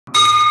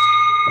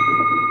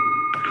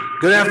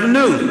Good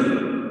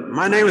afternoon.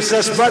 My name is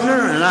Ces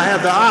Butner, and I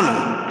have the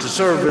honor to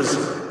serve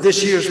as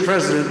this year's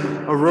president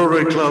of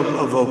Rotary Club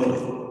of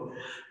Oakland.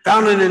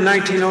 Founded in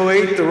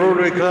 1908, the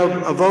Rotary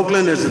Club of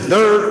Oakland is the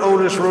third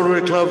oldest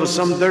Rotary Club of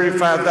some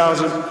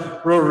 35,000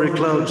 Rotary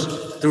clubs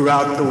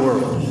throughout the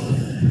world.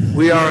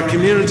 We are a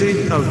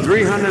community of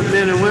 300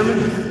 men and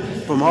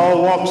women from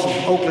all walks of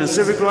Oakland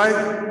civic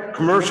life,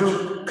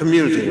 commercial,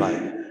 community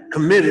life,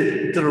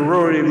 committed to the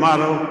Rotary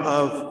motto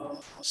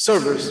of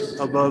service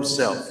above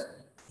self.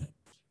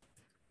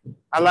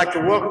 I'd like to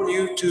welcome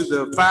you to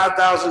the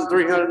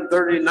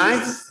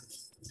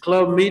 5,339th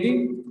club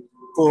meeting.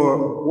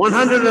 For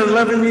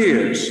 111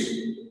 years,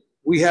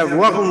 we have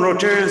welcomed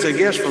Rotarians and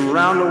guests from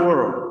around the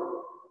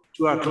world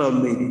to our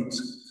club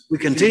meetings. We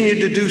continue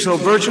to do so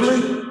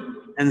virtually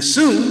and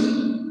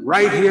soon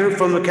right here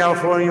from the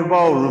California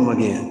Ballroom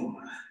again.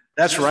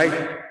 That's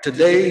right,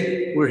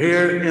 today we're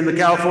here in the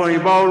California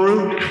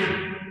Ballroom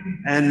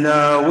and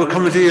we're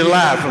coming to you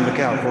live from the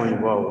California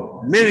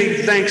Ballroom. Many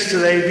thanks to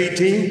the AV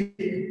team,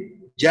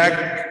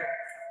 Jack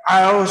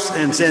Isles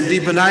and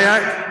Sandeep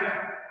Nayak,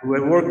 who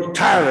have worked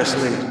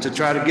tirelessly to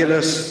try to get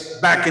us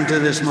back into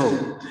this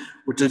mode.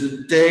 But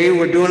today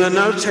we're doing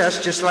another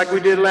test just like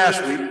we did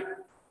last week,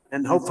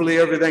 and hopefully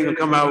everything will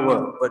come out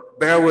well, but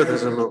bear with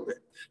us a little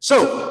bit.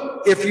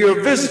 So if you're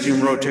a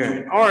visiting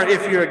Rotarian or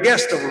if you're a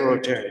guest of a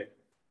Rotarian,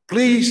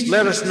 please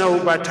let us know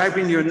by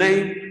typing your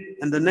name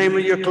and the name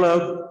of your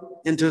club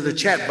into the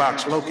chat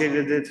box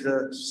located at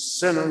the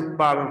center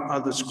bottom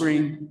of the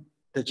screen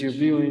that you're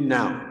viewing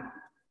now.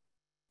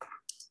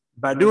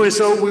 By doing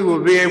so, we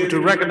will be able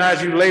to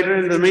recognize you later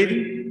in the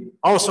meeting.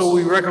 Also,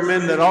 we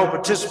recommend that all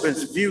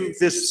participants view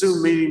this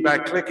Zoom meeting by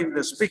clicking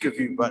the speaker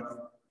view button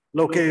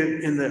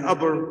located in the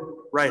upper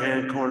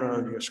right-hand corner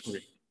of your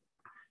screen.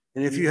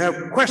 And if you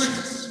have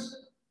questions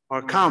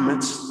or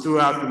comments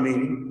throughout the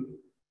meeting,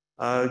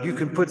 you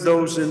can put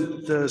those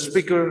in the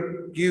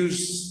speaker,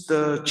 use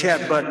the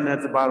chat button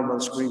at the bottom of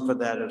the screen for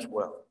that as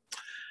well.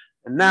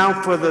 And now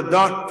for the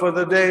dot for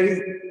the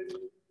day,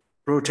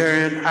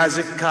 Rotarian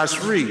Issac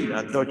Kos-Read.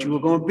 I thought you were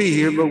going to be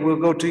here, but we'll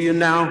go to you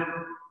now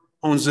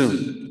on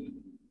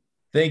Zoom.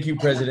 Thank you,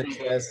 President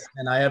Ces.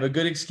 And I have a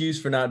good excuse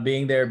for not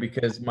being there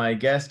because my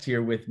guest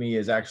here with me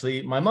is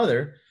actually my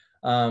mother,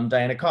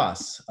 Diana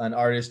Kos, an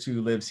artist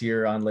who lives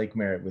here on Lake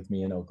Merritt with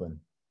me in Oakland.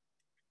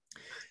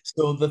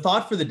 So the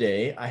thought for the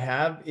day I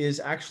have is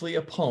actually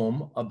a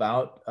poem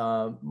about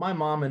my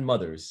mom and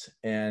mothers.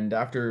 And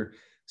after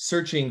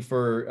searching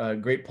for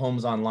great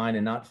poems online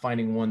and not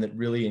finding one that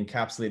really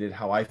encapsulated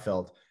how I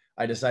felt,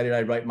 I decided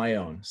I'd write my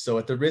own. So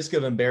at the risk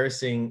of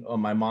embarrassing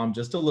my mom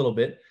just a little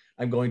bit,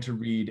 I'm going to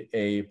read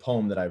a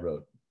poem that I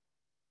wrote.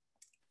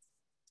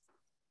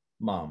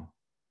 Mom.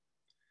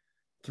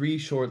 3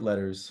 short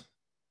letters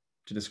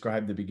to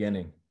describe the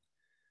beginning,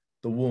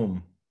 the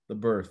womb, the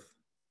birth,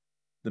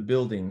 the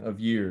building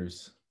of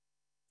years,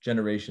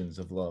 generations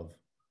of love,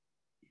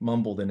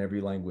 mumbled in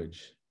every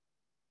language.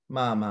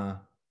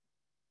 Mama.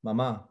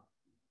 Mama,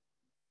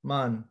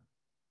 man,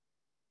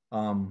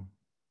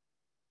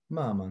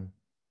 maman,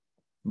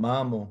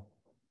 mamo,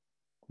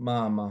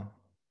 mama,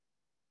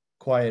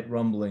 quiet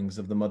rumblings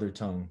of the mother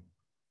tongue.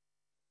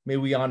 May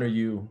we honor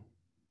you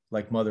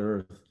like Mother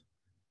Earth,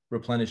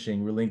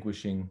 replenishing,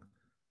 relinquishing,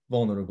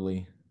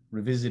 vulnerably,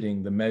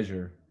 revisiting the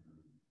measure,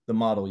 the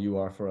model you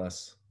are for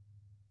us.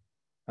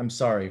 I'm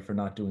sorry for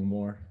not doing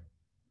more.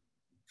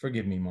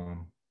 Forgive me,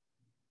 Mom.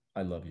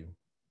 I love you.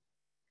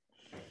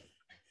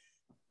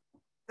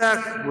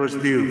 That was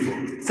beautiful.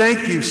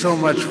 Thank you so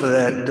much for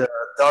that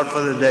thought for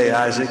the day,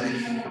 Isaac.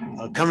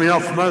 Coming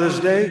off Mother's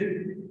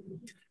Day,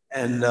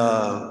 and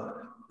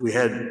we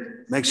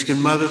had Mexican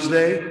Mother's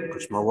Day,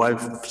 because my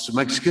wife is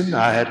Mexican.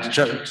 I had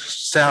to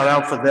shout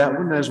out for that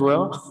one as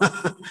well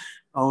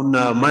on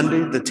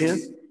Monday, the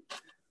 10th.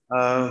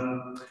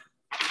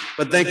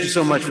 But thank you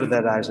so much for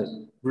that, Isaac.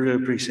 Really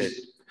appreciate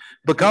it.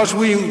 Because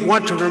we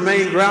want to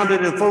remain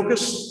grounded and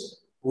focused,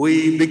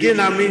 we begin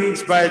our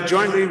meetings by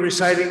jointly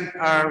reciting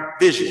our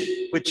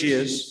vision, which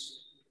is,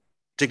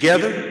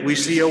 together we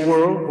see a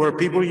world where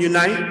people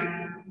unite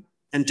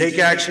and take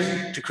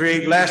action to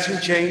create lasting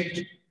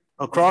change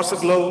across the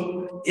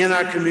globe, in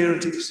our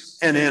communities,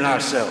 and in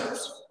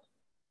ourselves.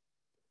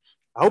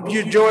 I hope you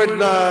enjoyed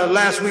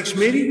last week's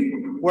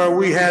meeting where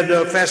we had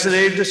a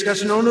fascinating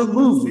discussion on the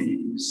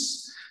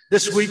movies.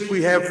 This week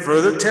we have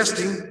further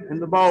testing in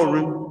the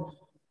ballroom.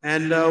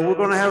 And we're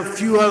going to have a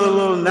few other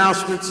little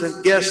announcements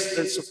and guests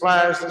and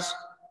surprises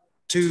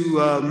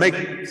to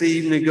make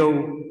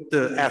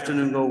the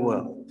afternoon go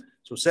well.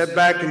 So sit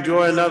back,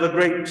 enjoy another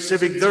great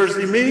Civic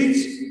Thursday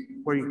meetings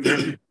where you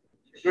can be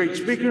a great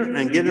speaker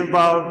and get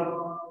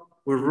involved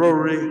with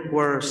Rotary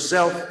where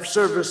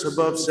self-service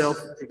above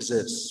self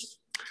exists.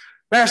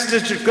 Past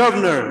District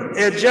Governor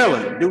Ed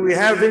Jellen, do we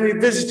have any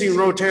visiting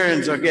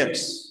Rotarians or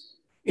guests?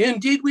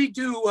 Indeed we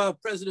do,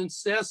 President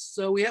Ces.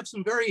 So we have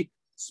some very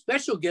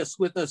special guests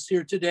with us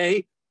here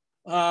today.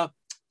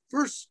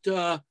 First,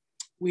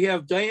 we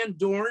have Dianne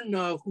Dorn,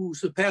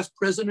 who's the past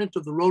president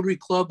of the Rotary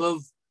Club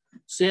of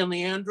San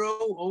Leandro.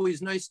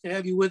 Always nice to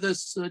have you with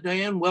us,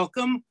 Dianne.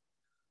 Welcome.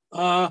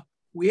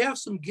 We have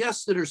some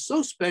guests that are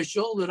so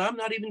special that I'm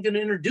not even going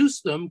to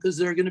introduce them because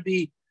they're going to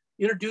be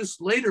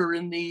introduced later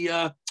in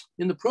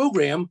the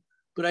program.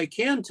 But I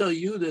can tell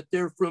you that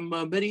they're from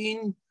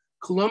Medellin,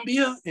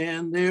 Colombia,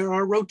 and they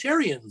are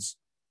Rotarians.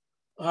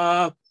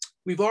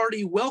 We've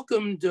already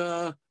welcomed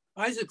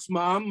Isaac's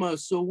mom.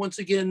 So once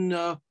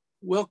again,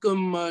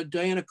 welcome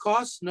Diana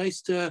Kos.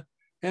 Nice to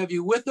have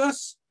you with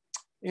us.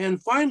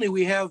 And finally,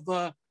 we have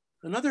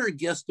another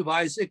guest of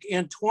Isaac,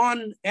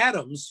 Antwan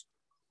Adams,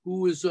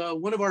 who is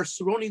one of our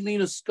Cerrone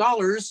Lena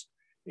scholars,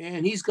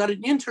 and he's got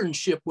an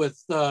internship with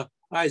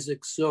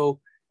Isaac. So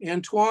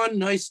Antwan,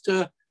 nice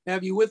to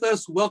have you with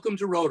us. Welcome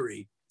to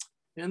Rotary.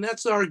 And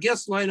that's our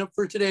guest lineup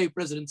for today,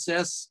 President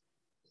Ces.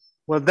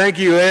 Well, thank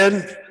you,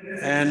 Ed,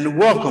 and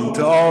welcome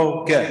to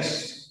all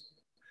guests.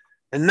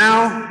 And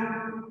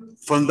now,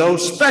 from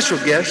those special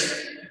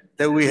guests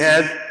that we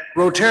had,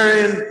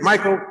 Rotarian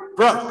Michael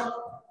Bruck,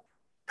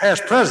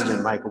 past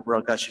President Michael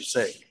Bruck, I should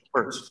say,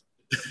 first.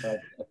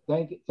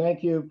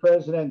 Thank you,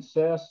 President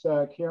Ces.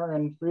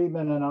 Karen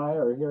Friedman and I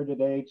are here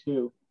today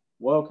to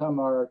welcome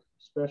our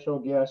special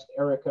guest,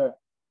 Erica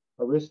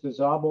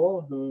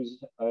Aristizabal,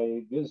 who's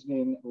a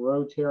visiting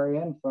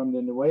Rotarian from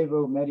the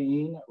Nuevo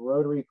Medellin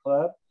Rotary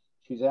Club.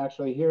 She's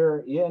actually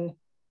here in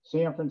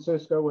San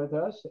Francisco with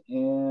us.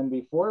 And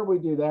before we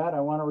do that,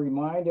 I want to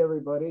remind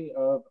everybody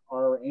of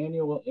our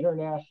annual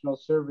international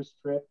service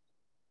trip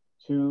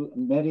to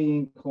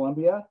Medellin,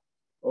 Colombia.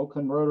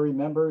 Oakland Rotary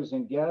members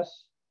and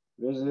guests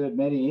visited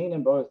Medellin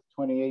in both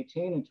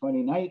 2018 and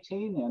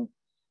 2019. And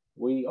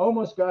we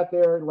almost got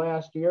there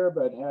last year,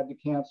 but had to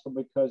cancel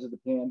because of the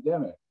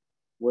pandemic.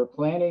 We're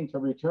planning to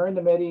return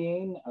to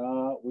Medellin,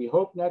 we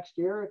hope next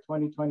year,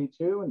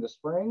 2022 in the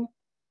spring.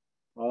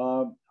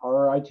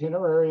 Our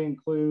itinerary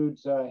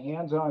includes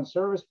hands-on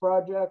service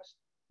projects,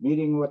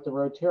 meeting with the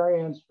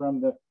Rotarians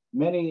from the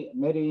many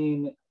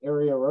Medellin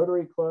area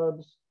Rotary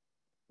clubs,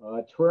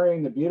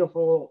 touring the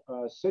beautiful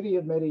city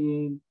of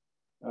Medellin,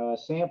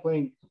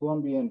 sampling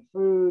Colombian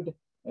food,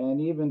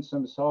 and even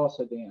some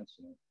salsa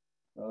dancing.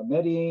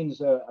 Medellin's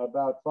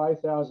about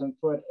 5,000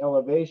 foot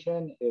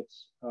elevation.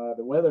 It's the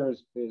weather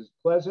is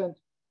pleasant,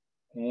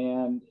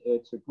 and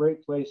it's a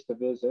great place to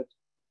visit.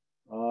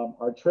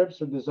 Our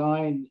trips are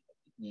designed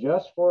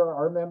just for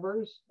our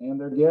members and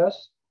their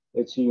guests.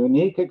 It's a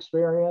unique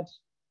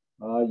experience.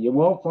 You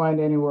won't find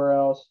anywhere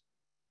else.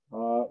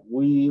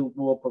 We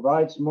will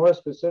provide some more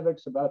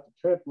specifics about the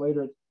trip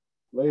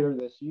later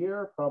this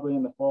year, probably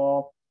in the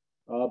fall.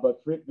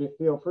 But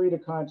feel free to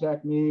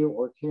contact me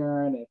or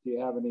Karen if you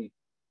have any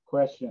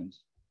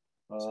questions.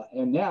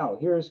 And now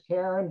here's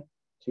Karen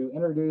to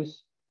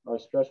introduce our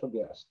special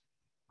guest.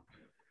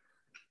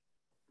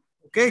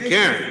 Okay,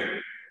 Karen.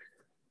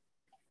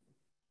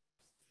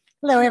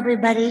 Hello,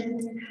 everybody.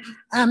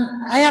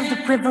 I have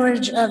the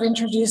privilege of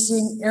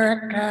introducing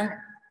Erica,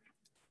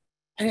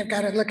 I've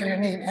got to look at her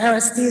name,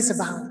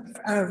 Aristizabal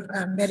of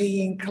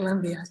Medellin,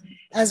 Colombia.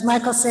 As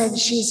Michael said,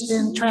 she's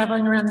been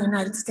traveling around the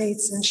United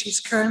States and she's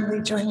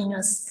currently joining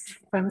us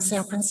from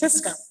San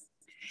Francisco.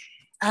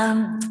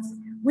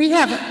 We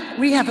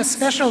have a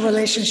special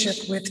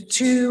relationship with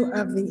 2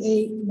 of the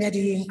 8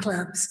 Medellin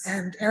clubs,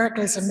 and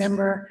Erica is a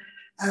member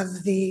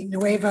of the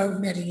Nuevo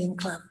Medellin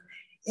Club.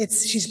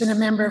 She's been a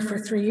member for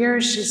 3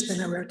 years. She's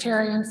been a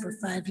Rotarian for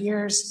 5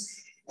 years,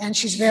 and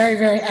she's very,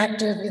 very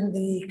active in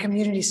the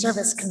Community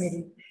Service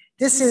Committee.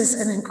 This is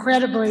an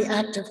incredibly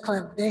active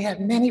club. They have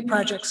many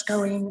projects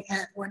going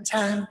at one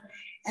time,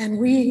 and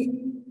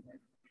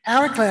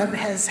our club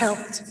has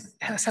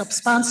helped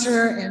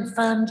sponsor and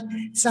fund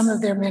some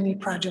of their many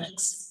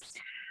projects.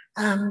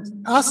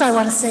 Also, I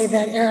want to say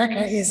that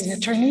Erica is an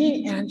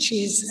attorney, and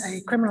she's a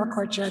criminal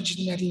court judge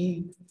in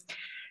Medellin.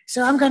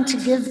 So I'm going to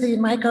give the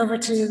mic over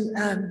to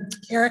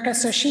Erica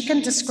so she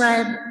can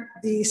describe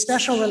the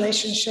special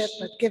relationship,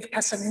 but give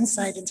us some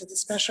insight into the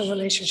special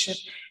relationship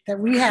that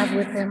we have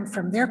with them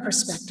from their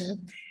perspective.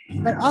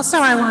 But also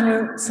I want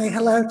to say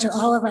hello to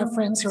all of our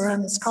friends who are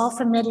on this call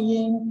from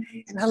Medellin,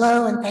 and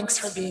hello and thanks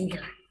for being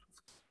here.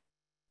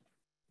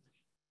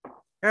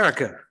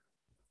 Erica.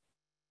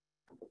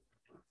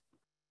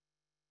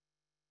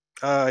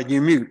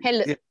 You mute.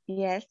 Hello. Yeah.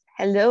 Yes.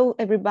 Hello,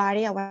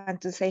 everybody. I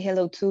want to say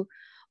hello to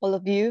all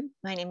of you.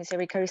 My name is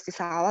Erica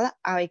Aristizabal.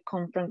 I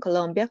come from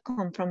Colombia,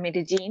 come from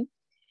Medellin.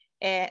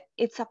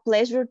 It's a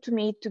pleasure to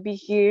me to be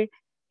here.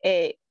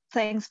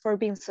 Thanks for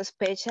being so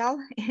special.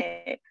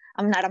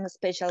 I'm not a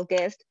special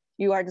guest.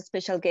 You are the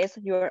special guest.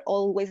 You are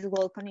always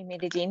welcome in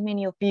Medellin.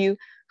 Many of you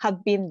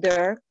have been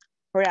there.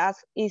 For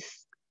us,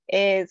 it's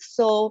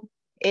so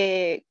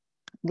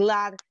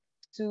glad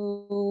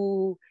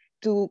to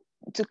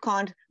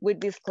count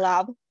with this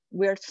club.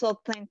 We're so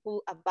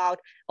thankful about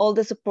all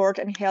the support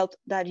and help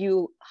that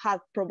you have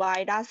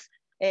provided us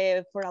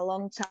for a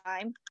long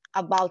time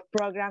about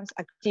programs,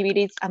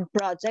 activities, and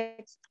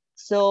projects.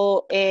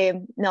 So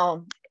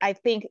no, I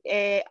think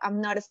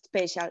I'm not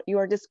special. You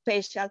are the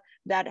special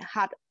that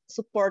had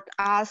support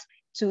us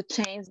to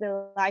change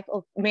the life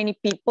of many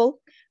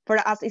people. For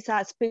us, it's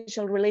a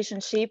special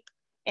relationship,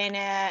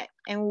 and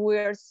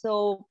we're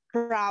so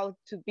proud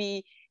to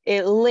be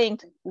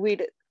linked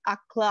with a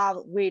club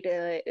with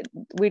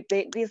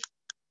this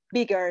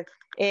bigger,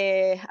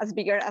 as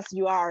bigger as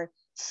you are.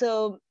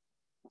 So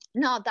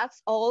no,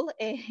 that's all.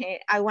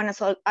 I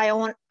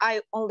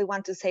only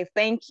want to say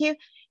thank you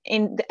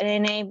in the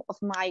name of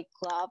my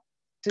club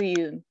to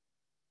you.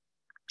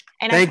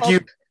 And thank I you.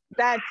 hope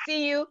that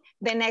see you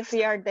the next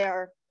year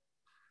there.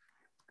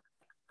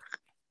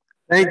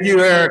 Thank you,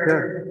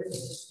 Erica.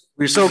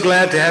 We're so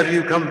glad to have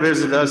you come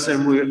visit us,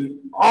 and we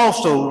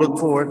also look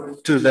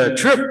forward to the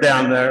trip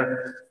down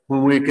there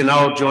when we can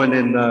all join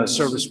in the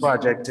service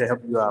project to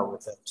help you out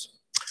with those.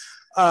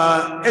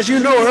 As you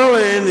know,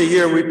 earlier in the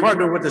year, we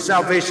partnered with the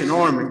Salvation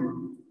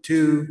Army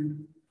to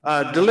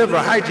deliver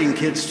hygiene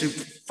kits to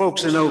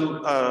folks in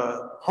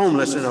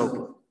homeless in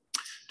Oakland.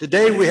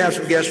 Today, we have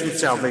some guests from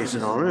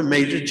Salvation Army,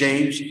 Major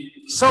James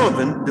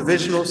Sullivan,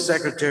 Divisional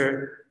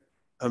Secretary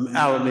of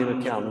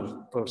Alameda County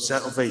for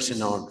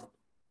Salvation Army.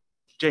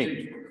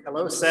 James.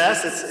 Hello,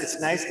 Ces. It's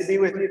nice to be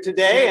with you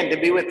today and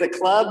to be with the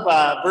club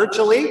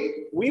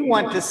virtually. We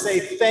want to say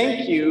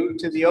thank you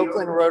to the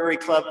Oakland Rotary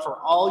Club for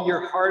all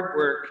your hard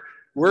work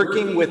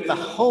working with the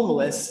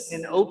homeless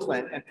in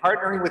Oakland and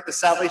partnering with the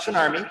Salvation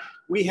Army.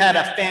 We had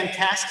a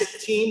fantastic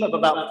team of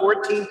about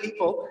 14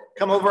 people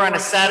come over on a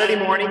Saturday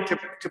morning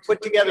to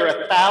put together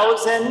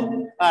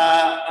 1,000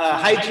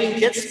 hygiene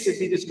kits to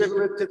be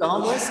distributed to the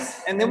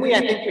homeless. And then I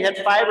think we had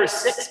 5 or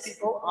 6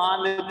 people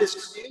on the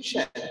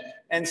distribution.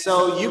 And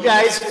so you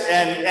guys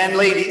and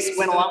ladies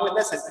went along with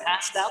us and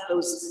passed out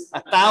those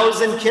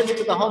 1,000 kits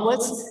to the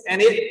homeless,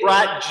 and it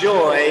brought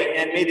joy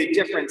and made a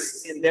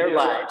difference in their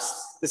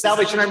lives. The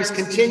Salvation Army is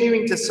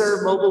continuing to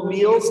serve mobile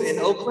meals in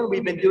Oakland.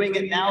 We've been doing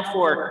it now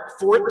for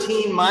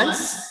 14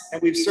 months,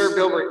 and we've served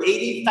over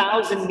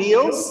 80,000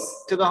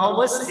 meals to the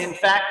homeless. In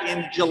fact,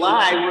 in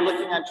July, we're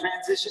looking at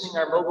transitioning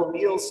our mobile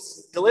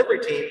meals delivery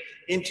team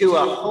into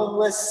a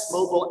homeless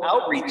mobile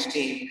outreach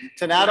team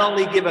to not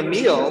only give a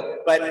meal,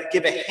 but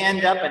give a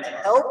hand up and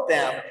help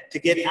them to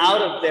get out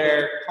of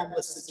their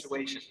homeless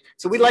situation.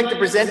 So we'd like to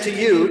present to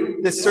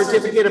you this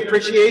certificate of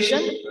appreciation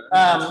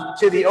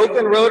to the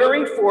Oakland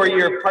Rotary for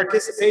your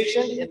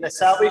participation in the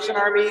Salvation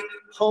Army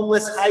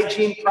Homeless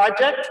Hygiene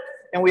Project.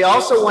 And we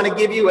also want to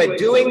give you a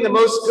Doing the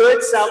Most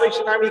Good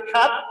Salvation Army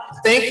Cup.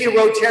 Thank you,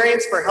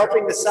 Rotarians, for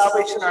helping the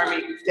Salvation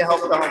Army to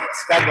help the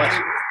homeless. God bless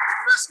you.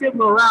 Let's give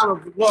them a round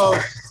of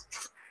applause.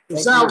 The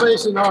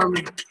Salvation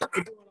Army.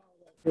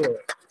 We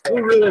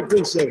really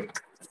appreciate it.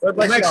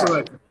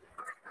 Excellent.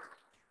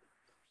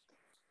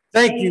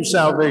 Thank you,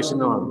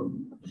 Salvation Army.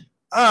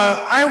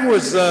 I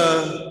was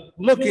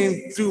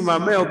looking through my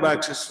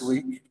mailbox this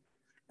week,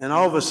 and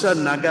all of a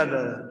sudden I got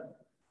a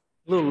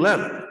little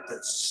letter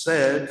that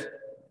said,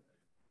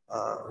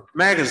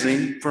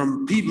 magazine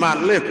from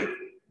Piedmont Living.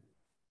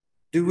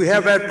 Do we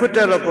have that? Put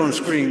that up on the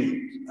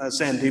screen,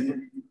 Sandeep,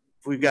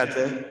 if we got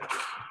that.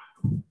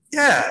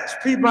 Yeah, it's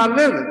Piedmont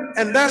Living.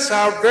 And that's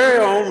our very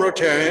own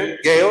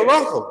Rotarian, Gail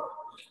Uncle.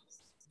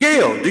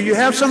 Gail, do you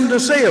have something to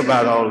say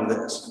about all of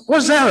this?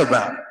 What's that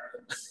about?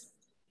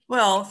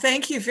 Well,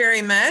 thank you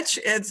very much.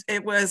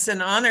 It was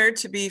an honor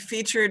to be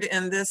featured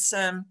in this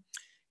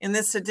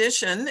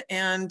edition.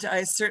 And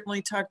I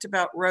certainly talked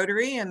about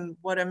Rotary and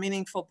what a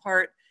meaningful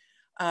part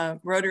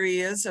Rotary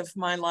is of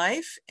my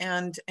life.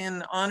 And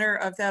in honor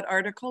of that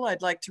article,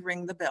 I'd like to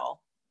ring the bell.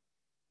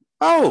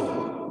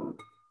 Oh,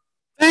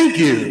 thank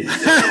you.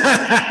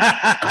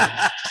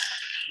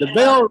 The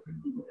bell.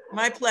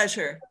 My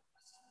pleasure.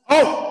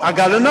 Oh, I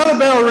got another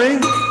bell ring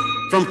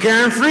from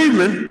Karen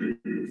Friedman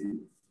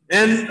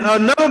and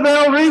another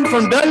bell ring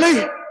from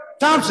Dudley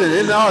Thompson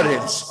in the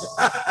audience.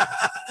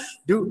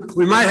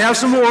 We might have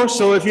some more,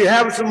 so if you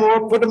have some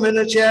more, put them in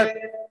the chat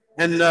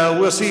and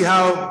we'll see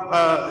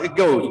how it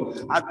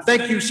goes. I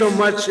thank you so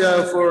much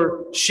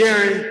for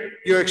sharing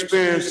your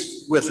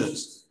experience with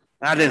us.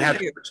 I didn't have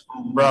to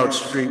on Broad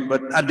Street,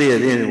 but I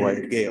did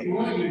anyway, Gail.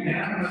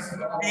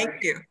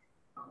 Thank you.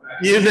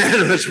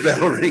 Unanimous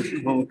bell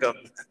ring won't come.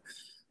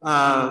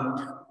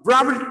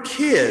 Robert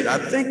Kidd, I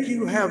think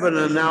you have an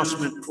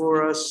announcement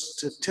for us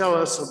to tell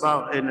us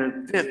about an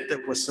event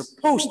that was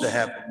supposed to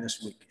happen this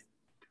weekend.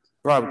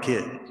 Robert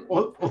Kidd.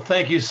 Well,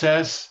 thank you,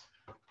 Ces.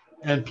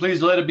 And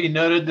please let it be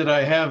noted that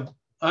I have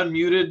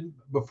unmuted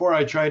before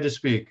I tried to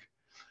speak.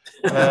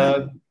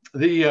 The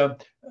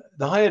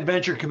High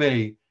Adventure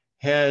Committee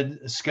had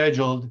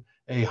scheduled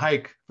a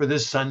hike for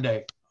this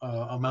Sunday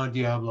on Mount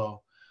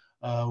Diablo.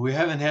 We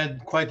haven't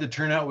had quite the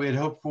turnout we had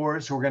hoped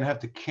for, so we're going to have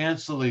to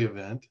cancel the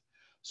event.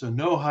 So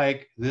no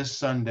hike this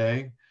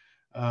Sunday.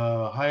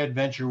 High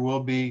Adventure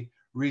will be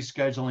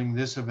rescheduling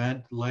this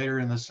event later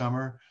in the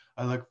summer.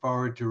 I look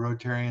forward to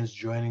Rotarians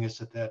joining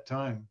us at that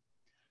time.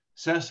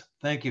 Ces,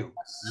 thank you.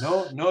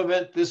 No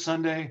event this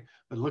Sunday,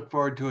 but look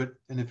forward to it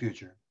in the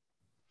future.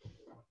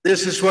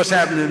 This is what's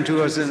happening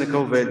to us in the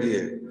COVID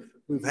year.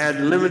 We've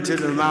had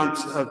limited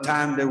amounts of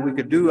time that we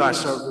could do our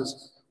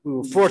service. We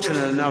were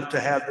fortunate enough to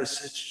have the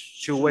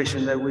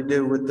situation that we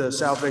did with the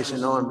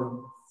Salvation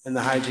Army and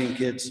the hygiene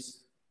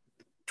kids.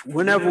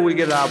 Whenever we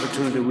get an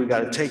opportunity, we got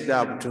to take the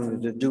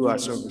opportunity to do our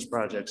service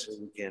projects that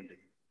we can do.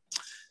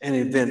 and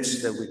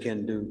events that we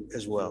can do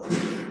as well.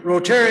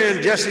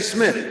 Rotarian Jesse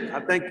Smith, I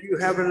think you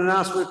have an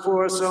announcement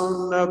for us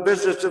on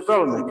Business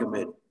Development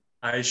Committee.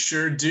 I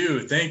sure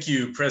do. Thank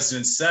you,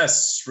 President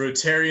Ces,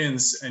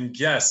 Rotarians, and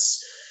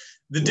guests.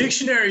 The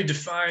dictionary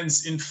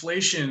defines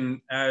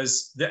inflation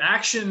as the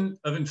action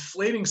of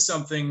inflating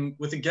something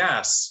with a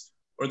gas,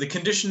 or the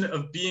condition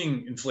of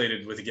being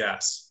inflated with a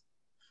gas.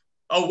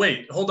 Oh,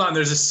 wait, hold on.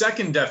 There's a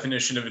second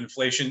definition of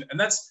inflation, and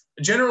that's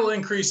a general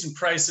increase in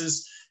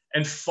prices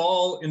and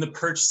fall in the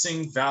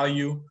purchasing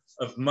value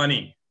of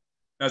money.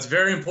 Now, it's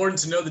very important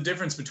to know the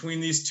difference between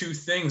these two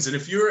things. And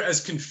if you're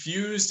as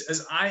confused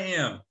as I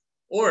am,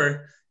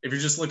 or if you're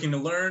just looking to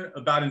learn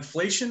about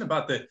inflation,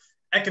 about the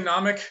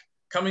economic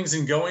comings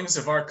and goings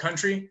of our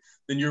country,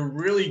 then you're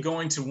really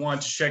going to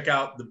want to check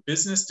out the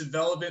Business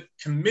Development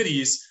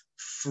Committee's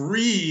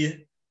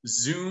free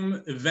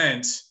Zoom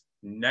event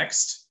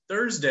next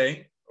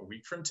Thursday, a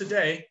week from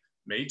today,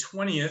 May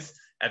 20th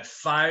at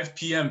 5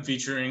 p.m.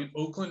 featuring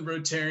Oakland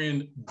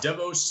Rotarian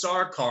Devo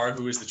Sarkar,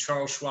 who is the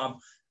Charles Schwab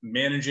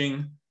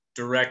Managing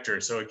Director.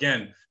 So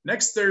again,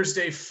 next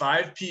Thursday,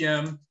 5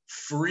 p.m.,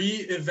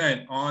 free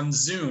event on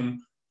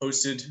Zoom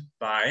hosted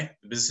by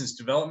the Business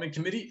Development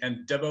Committee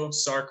and Devo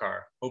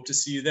Sarkar. Hope to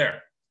see you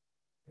there.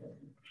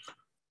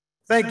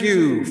 Thank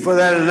you for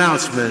that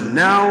announcement.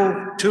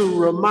 Now,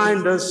 to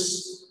remind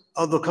us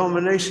of the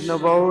culmination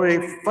of our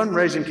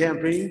fundraising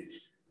campaign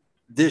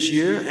this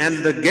year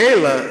and the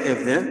gala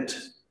event,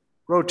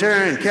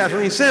 Rotarian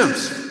Kathleen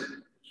Sims.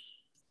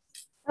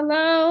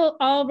 Hello,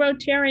 all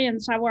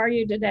Rotarians. How are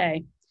you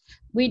today?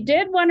 We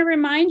did want to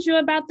remind you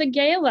about the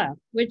gala,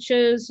 which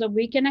is a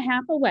week and a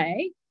half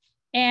away.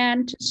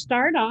 And to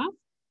start off,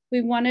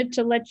 we wanted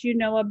to let you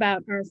know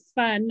about our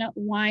fun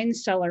wine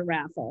cellar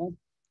raffle.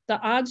 The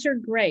odds are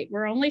great.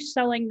 We're only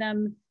selling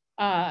them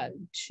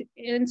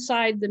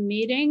inside the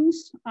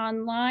meetings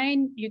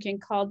online. You can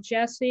call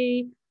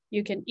Jesse,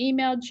 you can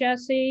email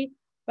Jesse,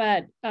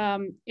 but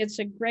it's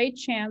a great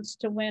chance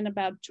to win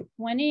about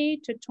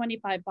 20 to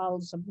 25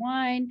 bottles of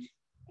wine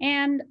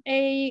and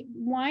a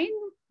wine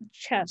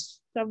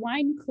chest, a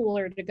wine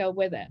cooler to go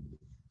with it.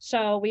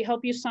 So we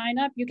hope you sign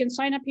up. You can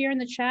sign up here in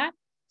the chat.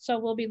 So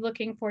we'll be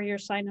looking for your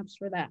signups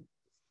for that.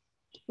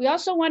 We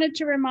also wanted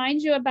to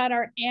remind you about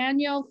our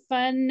annual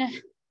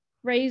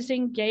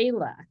fundraising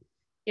gala.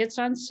 It's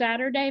on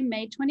Saturday,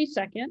 May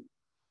 22nd,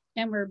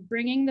 and we're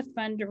bringing the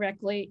fund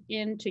directly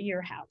into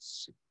your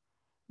house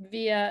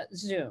via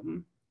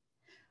Zoom.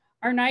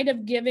 Our night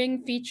of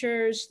giving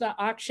features the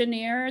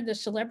auctioneer, the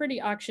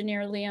celebrity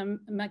auctioneer, Liam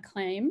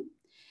McClain,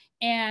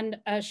 and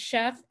a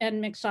chef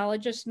and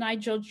mixologist,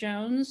 Nigel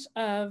Jones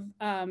of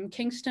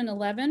Kingston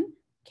 11.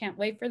 Can't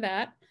wait for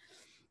that.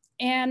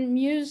 And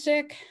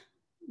music,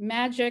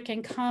 magic,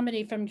 and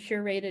comedy from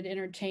Curated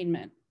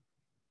Entertainment.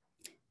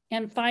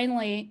 And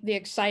finally, the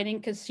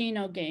exciting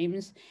casino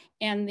games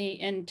and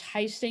the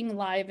enticing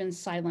live and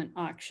silent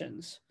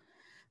auctions.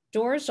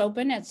 Doors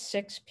open at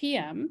 6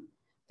 p.m.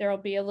 There will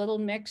be a little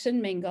mix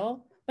and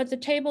mingle, but the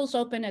tables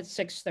open at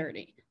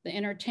 6:30. The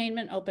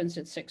entertainment opens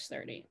at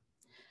 6:30.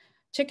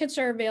 Tickets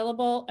are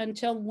available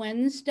until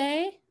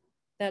Wednesday.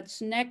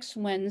 That's next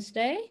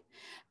Wednesday.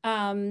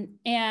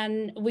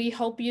 And we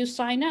hope you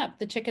sign up.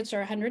 The tickets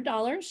are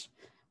 $100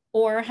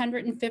 or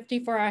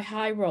 $150 for our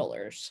high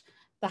rollers.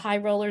 The high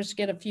rollers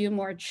get a few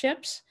more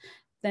chips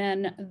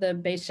than the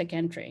basic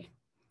entry.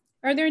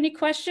 Are there any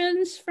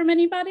questions from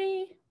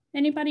anybody?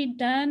 Anybody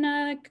done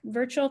a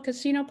virtual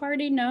casino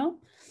party? No?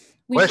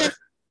 Question?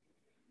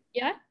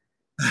 Yeah?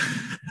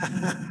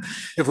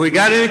 If we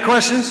got any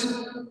questions,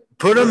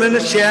 put them in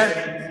the chat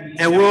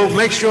and we'll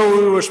make sure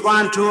we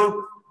respond to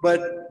them.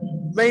 But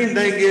main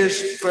thing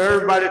is for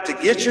everybody to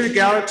get your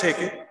gala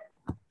ticket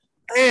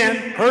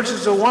and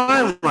purchase a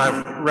wine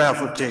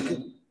raffle ticket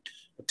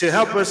to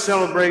help us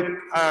celebrate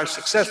our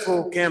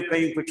successful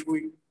campaign, which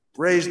we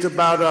raised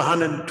about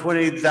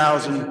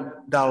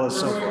 $120,000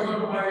 so far.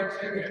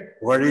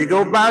 Where do you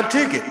go buy a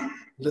ticket?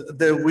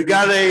 We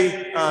got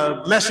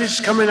a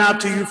message coming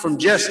out to you from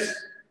Jesse,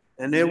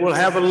 and it will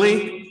have a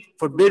link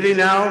for bidding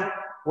now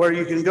where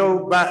you can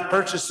go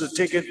purchase the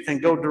ticket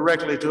and go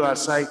directly to our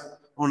site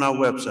on our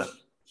website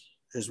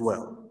as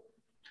well.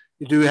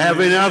 Do you have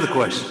any other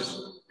questions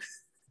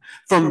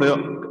from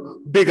the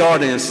big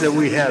audience that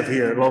we have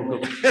here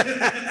locally?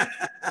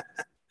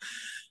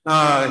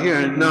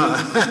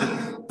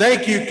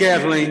 Thank you,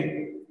 Kathleen.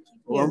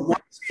 Well, want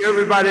to see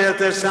everybody out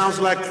there. Sounds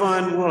like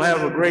fun. We'll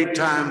have a great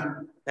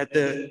time at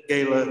the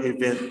gala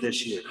event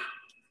this year.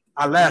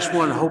 Our last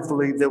one,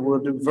 hopefully, that we'll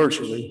do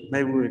virtually.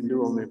 Maybe we can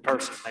do them in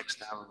person next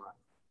time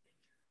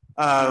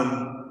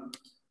around.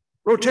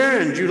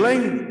 Rotarian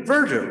Julayne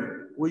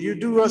Virgil, will you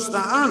do us the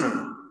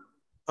honor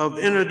of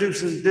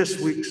introducing this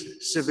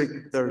week's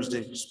Civic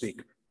Thursday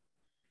speaker?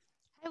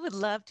 I would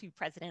love to,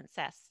 President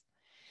Ces.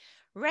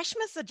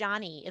 Reshma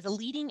Saujani is a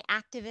leading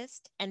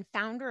activist and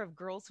founder of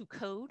Girls Who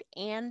Code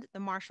and the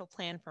Marshall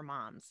Plan for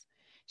Moms.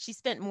 She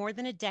spent more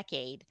than a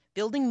decade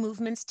building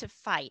movements to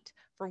fight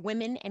for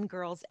women and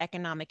girls'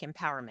 economic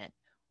empowerment,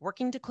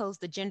 working to close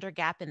the gender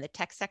gap in the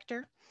tech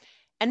sector,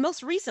 and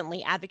most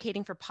recently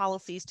advocating for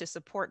policies to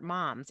support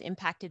moms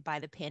impacted by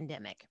the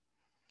pandemic.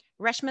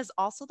 Reshma is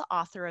also the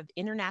author of the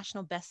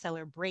international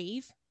bestseller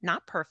Brave,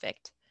 Not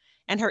Perfect,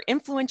 and her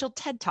influential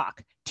TED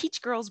Talk,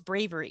 Teach Girls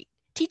Bravery,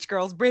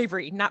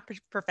 Not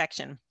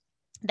Perfection,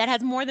 that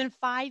has more than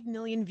 5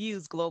 million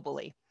views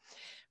globally.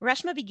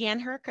 Reshma began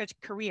her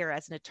career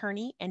as an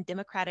attorney and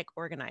Democratic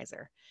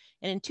organizer.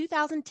 And in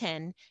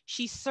 2010,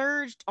 she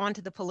surged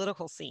onto the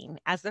political scene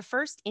as the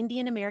first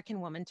Indian American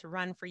woman to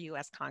run for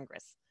US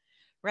Congress.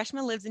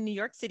 Reshma lives in New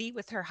York City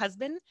with her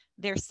husband,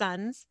 their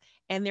sons,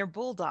 and their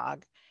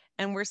bulldog.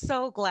 And we're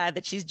so glad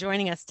that she's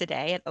joining us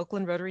today at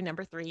Oakland Rotary No.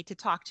 3 to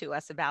talk to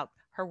us about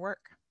her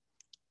work.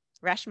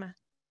 Reshma.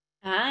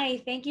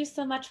 Hi, thank you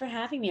so much for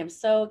having me. I'm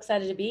so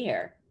excited to be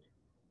here.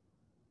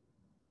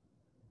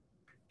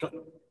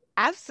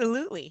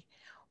 Absolutely.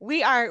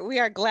 We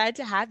are glad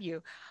to have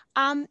you.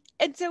 And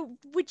so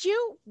we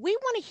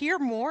want to hear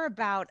more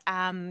about,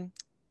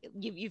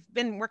 you've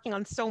been working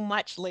on so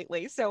much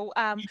lately. So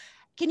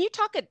can you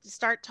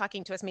start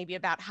talking to us maybe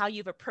about how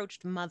you've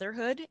approached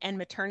motherhood and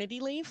maternity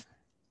leave?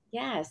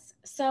 Yes.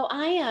 So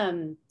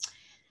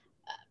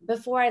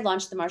before I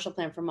launched the Marshall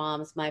Plan for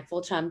Moms, my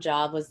full-time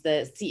job was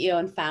the CEO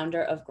and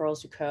founder of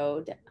Girls Who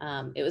Code.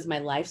 It was my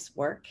life's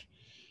work.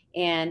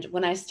 And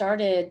when I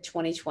started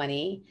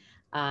 2020,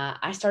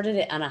 I started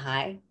it on a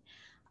high.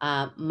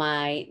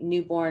 My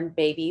newborn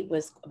baby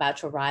was about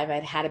to arrive.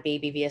 I'd had a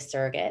baby via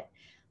surrogate.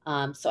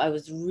 So I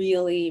was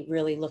really,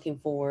 really looking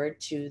forward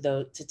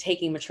to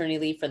taking maternity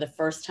leave for the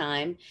first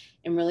time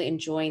and really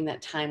enjoying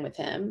that time with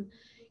him.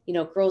 You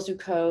know, Girls Who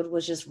Code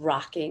was just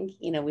rocking.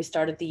 You know, we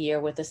started the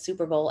year with a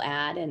Super Bowl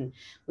ad, and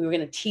we were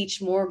going to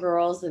teach more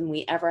girls than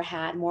we ever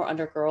had, more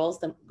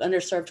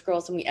underserved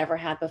girls than we ever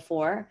had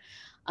before.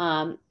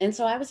 And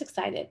so I was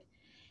excited.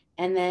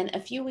 And then a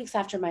few weeks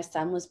after my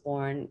son was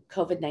born,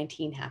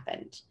 COVID-19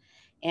 happened.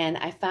 And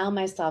I found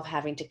myself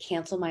having to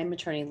cancel my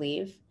maternity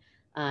leave,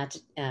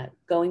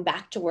 going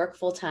back to work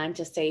full time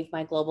to save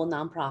my global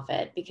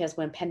nonprofit, because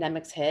when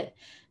pandemics hit,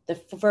 the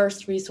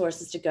first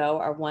resources to go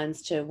are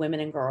ones to women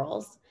and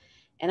girls.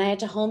 And I had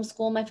to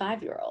homeschool my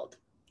 5-year-old.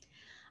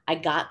 I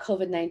got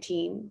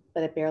COVID-19,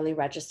 but it barely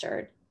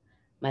registered.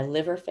 My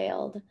liver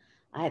failed.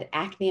 I had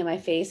acne on my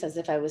face as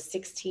if I was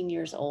 16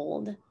 years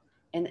old.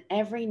 And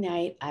every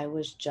night I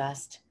was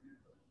just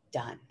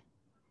done.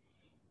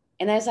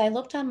 And as I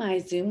looked on my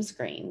Zoom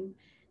screen,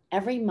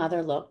 every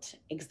mother looked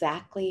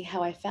exactly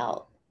how I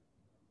felt.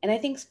 And I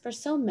think for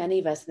so many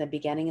of us in the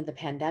beginning of the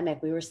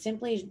pandemic, we were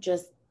simply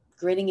just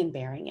gritting and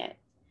bearing it.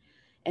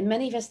 And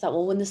many of us thought,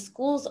 well, when the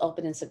schools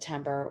open in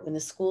September,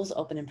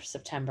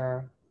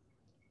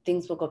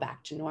 things will go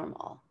back to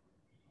normal.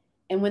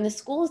 And when the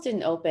schools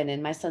didn't open,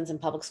 and my son's in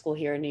public school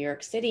here in New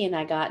York City, and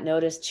I got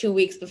notice 2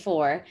 weeks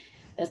before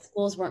that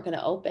schools weren't going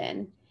to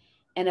open,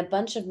 and a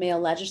bunch of male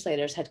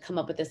legislators had come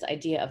up with this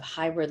idea of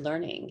hybrid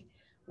learning,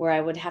 where I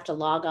would have to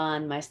log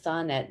on my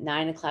son at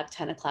 9 o'clock,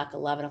 10 o'clock,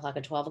 11 o'clock,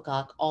 and 12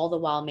 o'clock, all the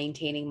while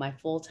maintaining my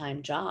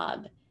full-time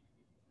job,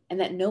 and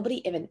that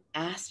nobody even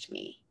asked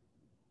me.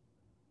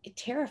 It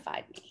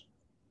terrified me.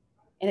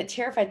 And it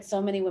terrified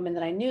so many women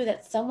that I knew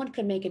that someone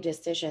could make a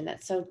decision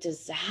that so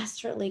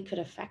disastrously could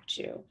affect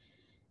you.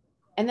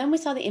 And then we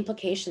saw the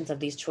implications of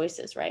these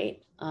choices,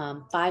 right?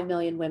 5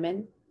 million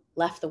women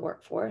left the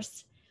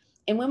workforce.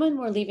 And women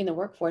were leaving the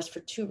workforce for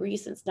 2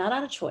 reasons, not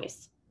out of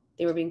choice.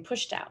 They were being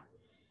pushed out.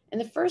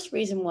 And the first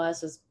reason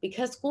was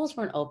because schools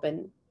weren't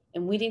open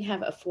and we didn't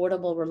have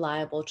affordable,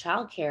 reliable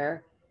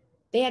childcare,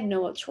 they had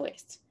no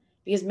choice.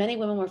 Because many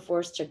women were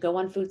forced to go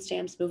on food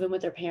stamps, move in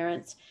with their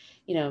parents,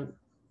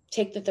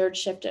 take the 3rd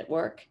shift at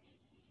work,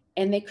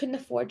 and they couldn't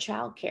afford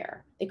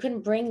childcare. They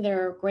couldn't bring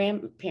their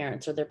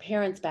grandparents or their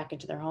parents back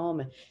into their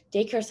home.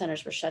 Daycare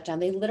centers were shut down.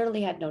 They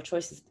literally had no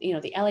choices.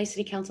 The LA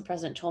City Council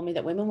president told me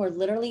that women were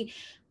literally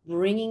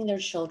bringing their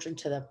children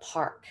to the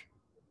park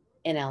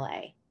in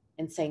LA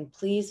and saying,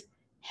 please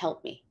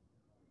help me.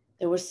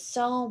 There was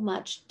so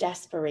much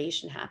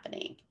desperation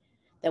happening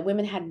that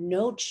women had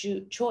no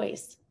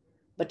choice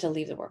but to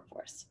leave the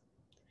workforce.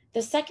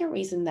 The second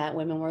reason that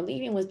women were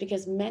leaving was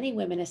because many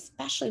women,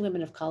 especially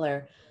women of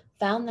color,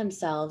 found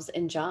themselves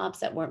in jobs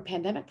that weren't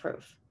pandemic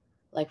proof,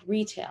 like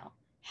retail,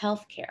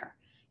 healthcare,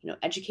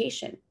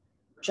 education,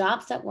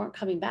 jobs that weren't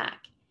coming back.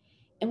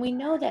 And we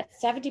know that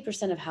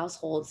 70% of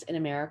households in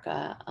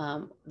America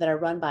that are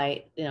run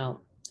by,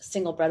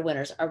 single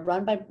breadwinners are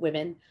run by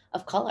women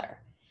of color.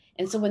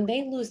 And so when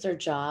they lose their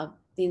job,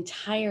 the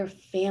entire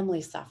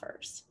family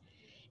suffers.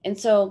 And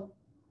so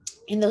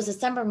in those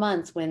December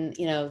months when,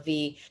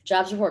 the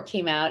jobs report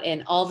came out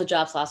and all the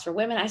jobs lost for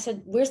women, I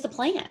said, where's the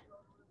plan?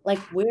 Like,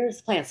 where's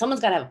the plan?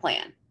 Someone's got to have a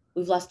plan.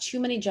 We've lost too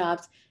many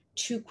jobs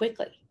too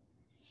quickly.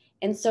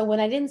 And so when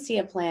I didn't see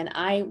a plan,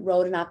 I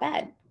wrote an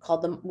op-ed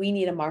called We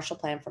Need a Marshall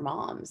Plan for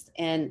Moms.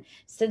 And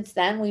since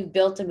then, we've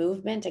built a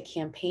movement, a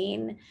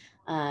campaign,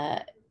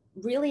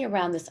 really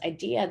around this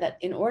idea that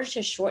in order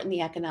to shorten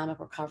the economic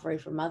recovery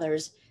for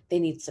mothers, they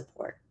need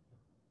support.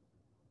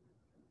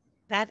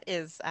 That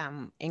is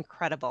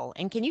incredible.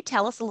 And can you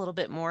tell us a little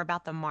bit more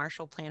about the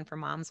Marshall Plan for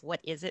Moms? What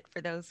is it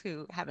for those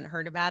who haven't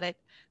heard about it,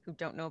 who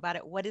don't know about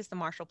it? What is the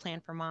Marshall Plan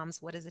for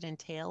Moms? What does it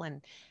entail?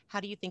 And how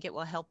do you think it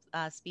will help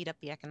speed up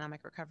the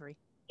economic recovery?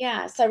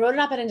 Yeah, so I wrote an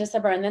op-ed in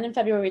December, and then in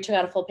February, we took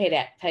out a full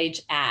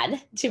page ad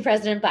to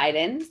President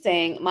Biden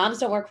saying, moms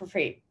don't work for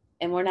free,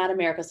 and we're not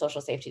America's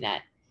social safety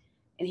net.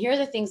 And here are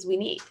the things we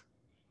need.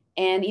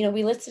 And,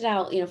 we listed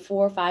out,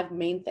 4 or 5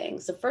 main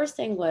things. The first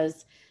thing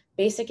was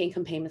basic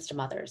income payments to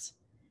mothers.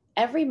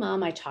 Every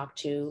mom I talked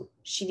to,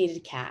 she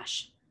needed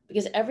cash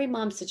because every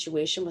mom's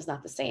situation was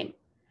not the same.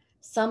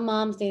 Some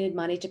moms needed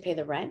money to pay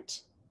the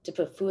rent, to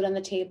put food on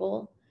the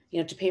table,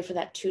 to pay for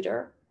that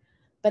tutor,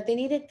 but they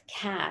needed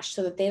cash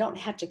so that they don't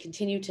have to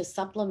continue to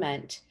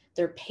supplement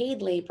their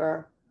paid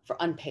labor for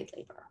unpaid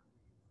labor.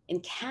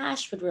 And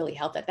cash would really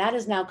help that. That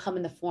has now come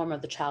in the form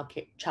of the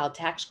child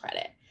tax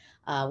credit,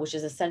 which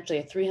is essentially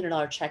a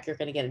 $300 check you're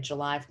going to get in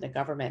July from the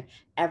government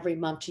every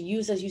month to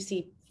use as you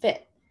see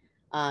fit.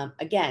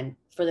 Again,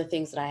 for the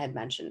things that I had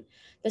mentioned.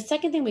 The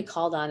second thing we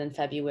called on in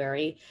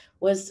February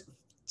was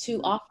to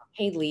offer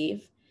paid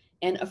leave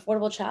and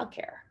affordable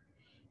childcare.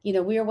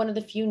 We are one of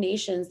the few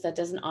nations that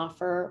doesn't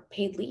offer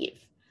paid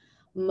leave.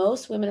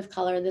 Most women of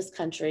color in this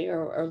country,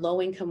 or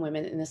low-income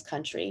women in this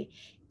country,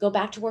 go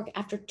back to work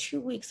after 2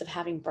 weeks of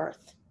having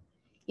birth.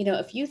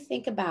 If you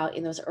think about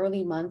in those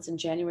early months in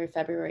January,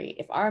 February,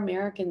 if our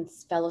American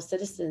fellow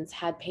citizens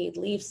had paid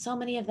leave, so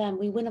many of them,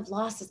 we wouldn't have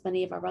lost as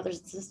many of our brothers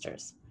and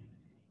sisters.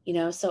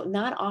 So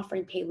not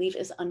offering paid leave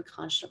is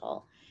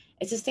unconscionable.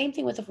 It's the same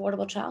thing with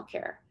affordable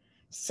childcare.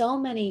 So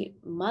many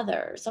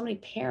mothers, so many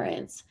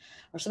parents,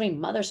 or so many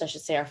mothers, I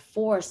should say, are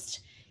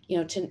forced,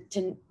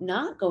 to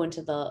not go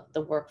into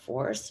the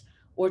workforce,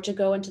 or to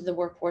go into the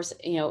workforce,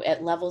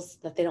 at levels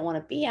that they don't want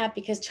to be at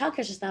because childcare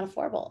is just not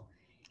affordable.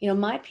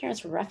 My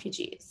parents were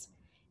refugees,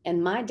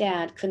 and my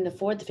dad couldn't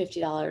afford the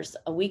 $50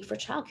 a week for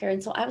childcare,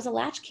 and so I was a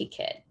latchkey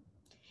kid.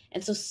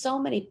 And so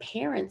many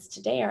parents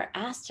today are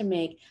asked to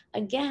make,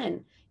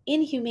 again,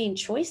 inhumane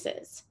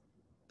choices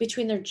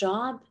between their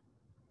job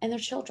and their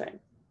children.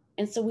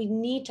 And so we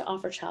need to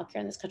offer childcare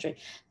in this country.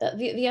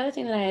 The other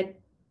thing that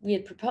we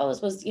had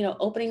proposed was,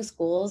 opening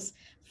schools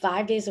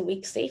 5 days a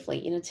week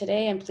safely.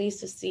 Today I'm pleased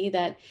to see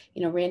that,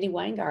 Randy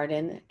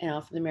Weingarten,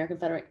 from the American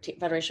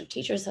Federation of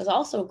Teachers has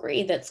also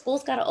agreed that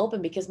schools got to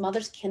open because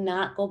mothers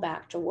cannot go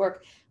back to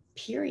work,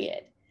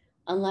 period,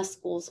 unless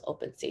schools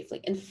open safely.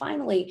 And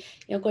finally,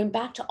 going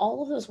back to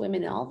all of those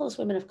women and all those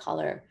women of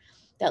color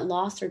that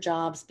lost their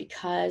jobs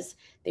because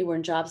they were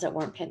in jobs that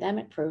weren't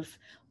pandemic proof,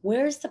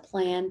 where's the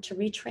plan to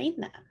retrain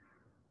them?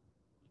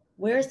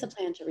 Where's the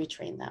plan to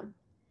retrain them?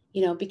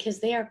 Because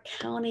they are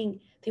counting,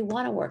 they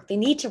want to work, they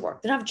need to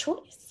work, they don't have a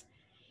choice.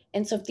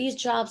 And so if these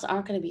jobs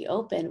aren't going to be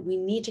open, we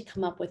need to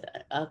come up with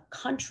a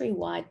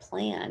countrywide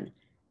plan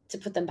to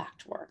put them back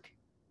to work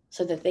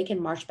so that they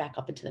can march back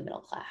up into the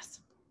middle class.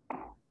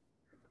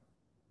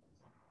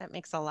 That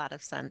makes a lot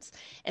of sense.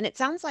 And it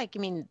sounds like,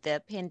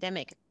 the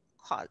pandemic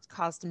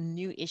caused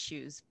new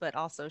issues, but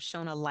also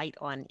shone a light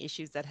on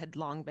issues that had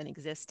long been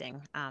existing.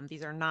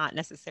 These are not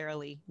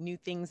necessarily new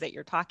things that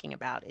you're talking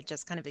about. It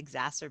just kind of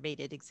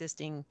exacerbated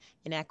existing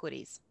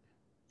inequities.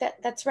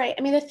 That's right.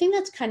 The thing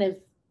that's kind of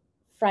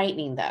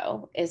frightening,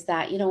 though, is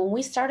that, when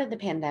we started the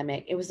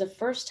pandemic, it was the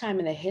first time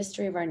in the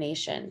history of our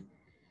nation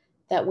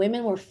that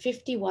women were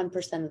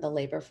 51% of the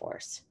labor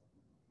force.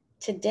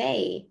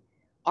 Today,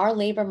 our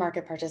labor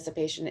market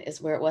participation is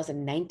where it was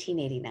in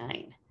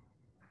 1989.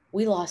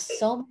 We lost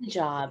so many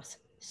jobs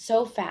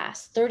so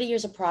fast, 30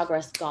 years of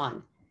progress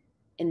gone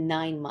in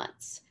 9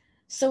 months.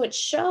 So it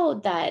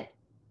showed that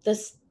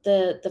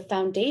the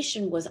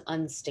foundation was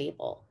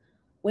unstable.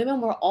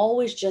 Women were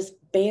always just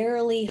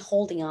barely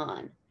holding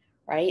on,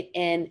 right?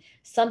 And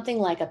something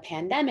like a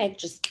pandemic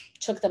just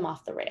took them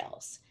off the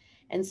rails.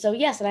 And so,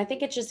 yes, and I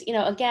think it's just,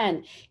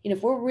 again,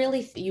 if we're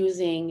really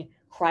using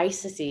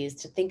crises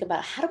to think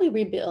about how do we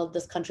rebuild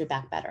this country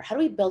back better? How do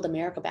we build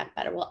America back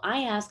better? Well,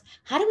 I ask,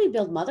 how do we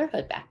build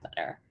motherhood back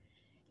better?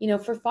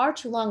 For far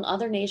too long,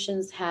 other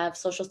nations have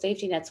social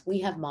safety nets. We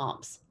have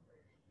moms,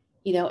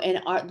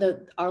 and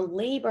our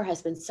labor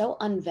has been so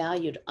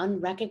unvalued,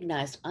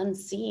 unrecognized,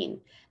 unseen,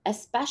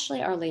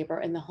 especially our labor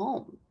in the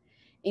home.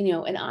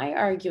 And I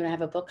argue, and I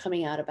have a book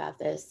coming out about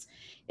this,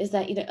 is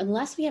that,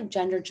 unless we have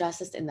gender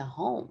justice in the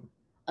home,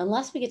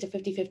 unless we get to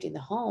 50-50 in the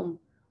home,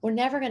 we're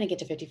never going to get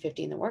to 50-50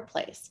 in the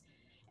workplace.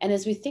 And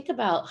as we think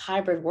about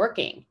hybrid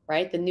working,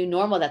 right, the new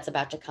normal that's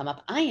about to come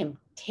up, I am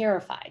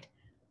terrified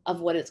of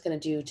what it's going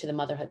to do to the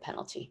motherhood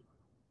penalty.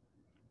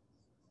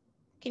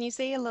 Can you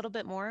say a little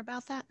bit more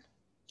about that?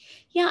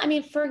 Yeah,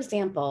 for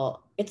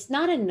example, it's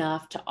not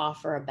enough to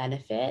offer a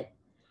benefit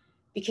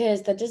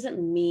because that doesn't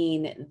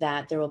mean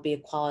that there will be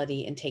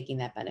equality in taking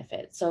that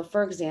benefit. So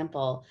for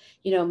example,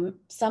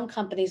 some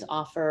companies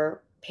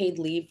offer paid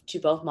leave to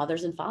both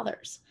mothers and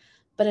fathers.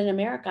 But in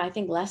America, I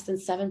think less than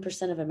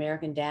 7% of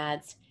American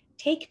dads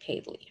take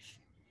paid leave.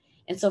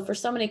 And so for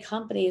so many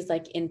companies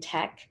like in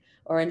tech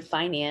or in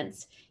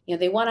finance,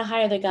 they want to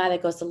hire the guy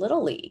that goes to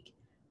Little League,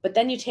 but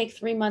then you take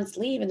 3 months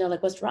leave and they're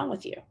like, what's wrong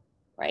with you,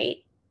 right?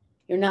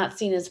 You're not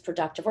seen as a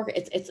productive worker.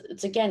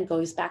 It's again,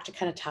 goes back to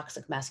kind of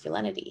toxic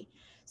masculinity.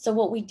 So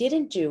what we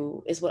didn't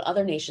do is what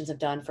other nations have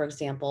done, for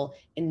example,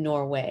 in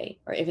Norway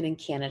or even in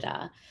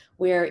Canada,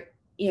 where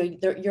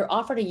you're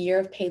offered a year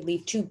of paid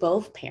leave to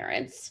both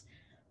parents,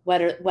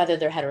 whether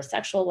they're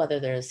heterosexual, whether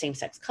they're a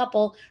same-sex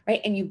couple,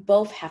 right? And you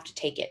both have to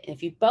take it. And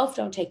if you both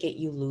don't take it,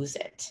 you lose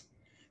it.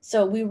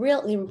 So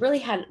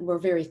we're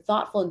very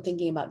thoughtful in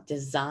thinking about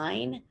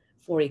design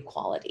for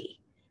equality,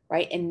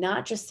 right? And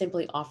not just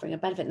simply offering a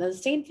benefit. Now, the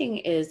same thing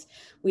is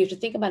we have to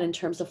think about in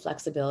terms of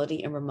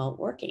flexibility and remote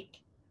working,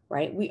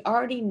 right? We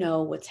already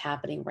know what's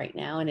happening right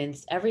now. And in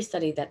every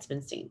study that's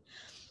been seen,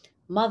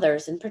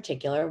 mothers in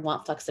particular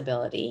want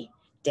flexibility.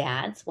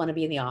 Dads want to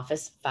be in the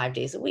office 5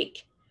 days a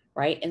week,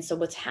 right? And so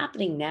what's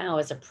happening now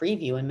as a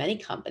preview in many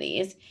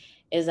companies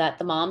is that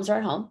the moms are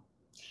at home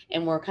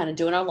and we're kind of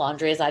doing our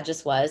laundry, as I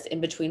just was, in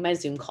between my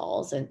Zoom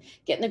calls and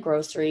getting the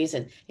groceries,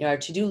 and our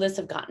to-do lists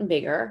have gotten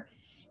bigger.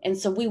 And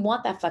so we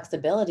want that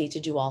flexibility to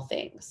do all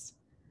things.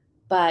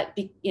 But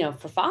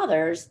for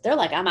fathers, they're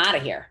like, I'm out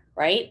of here,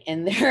 right?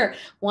 And they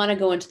want to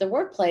go into the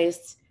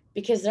workplace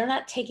because they're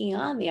not taking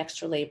on the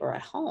extra labor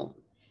at home.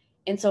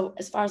 And so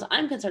as far as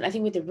I'm concerned, I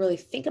think we have to really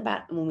think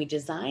about when we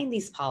design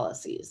these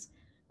policies,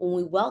 when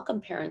we welcome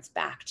parents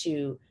back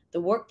to the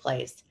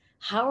workplace,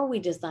 how are we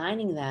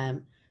designing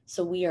them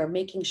so we are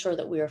making sure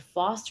that we are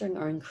fostering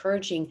or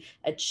encouraging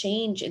a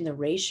change in the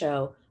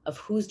ratio of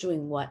who's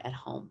doing what at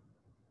home?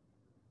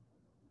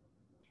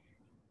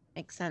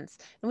 Makes sense.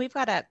 And we've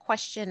got a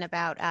question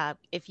about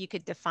if you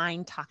could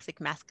define toxic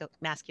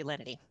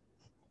masculinity.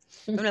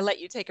 I'm going to let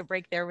you take a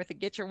break there with a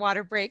get your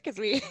water break because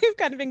we've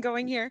kind of been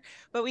going here,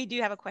 but we do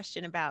have a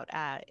question about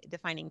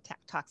defining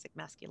toxic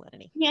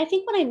masculinity. Yeah, I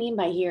think what I mean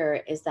by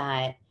here is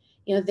that,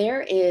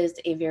 there is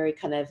a very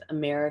kind of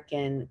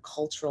American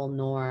cultural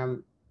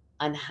norm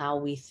on how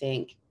we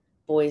think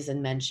boys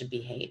and men should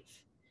behave.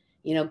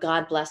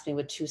 God blessed me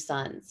with 2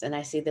 sons, and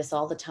I see this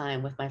all the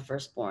time with my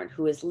firstborn,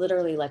 who is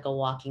literally like a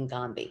walking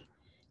Gandhi.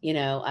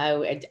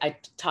 I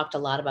talked a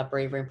lot about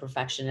bravery and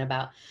perfection,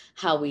 about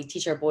how we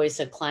teach our boys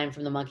to climb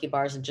from the monkey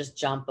bars and just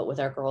jump. But with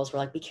our girls, we're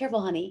like, be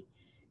careful, honey,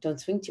 don't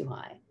swing too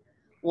high.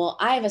 Well,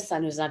 I have a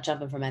son who's not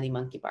jumping from any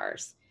monkey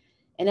bars.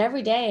 And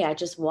every day I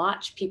just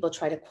watch people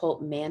try to,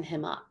 quote, man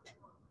him up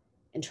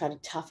and try to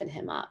toughen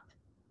him up.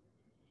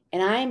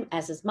 And I,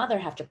 as his mother,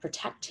 have to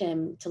protect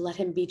him to let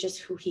him be just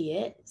who he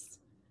is.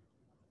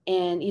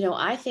 And,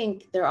 I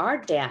think there are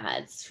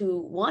dads who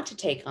want to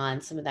take on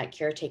some of that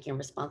caretaking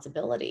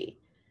responsibility,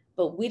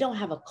 but we don't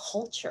have a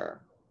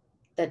culture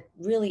that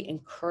really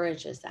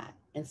encourages that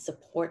and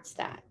supports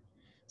that.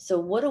 So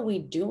what are we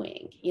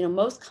doing?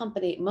 Most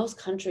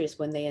countries,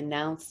 when they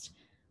announced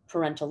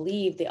parental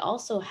leave, they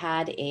also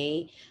had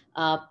a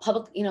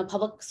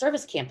public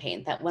service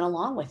campaign that went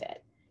along with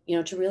it,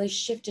 to really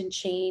shift and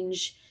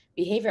change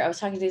behavior. I was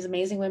talking to these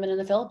amazing women in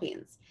the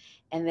Philippines,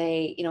 and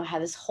they,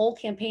 had this whole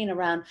campaign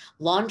around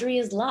laundry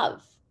is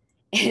love.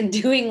 And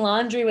doing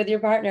laundry with your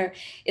partner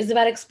is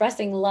about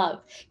expressing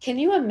love. Can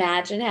you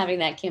imagine having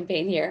that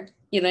campaign here?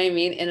 You know what I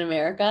mean? In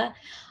America,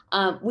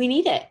 we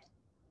need it.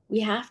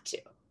 We have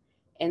to.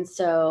 And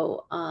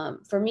so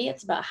for me,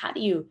 it's about how do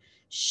you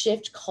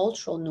shift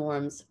cultural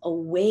norms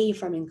away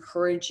from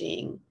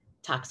encouraging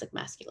toxic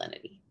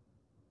masculinity?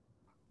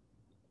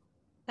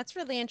 That's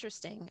really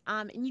interesting.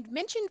 And you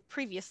mentioned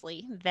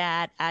previously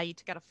that you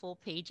took out a full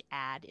page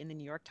ad in the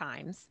New York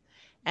Times,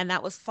 and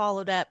that was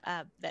followed up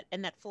that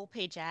in that full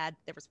page ad,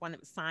 there was one that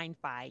was signed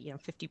by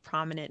 50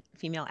 prominent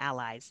female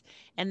allies.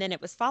 And then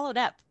it was followed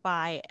up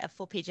by a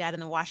full page ad in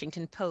the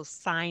Washington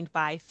Post signed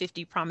by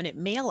 50 prominent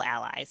male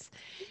allies.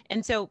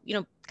 And so,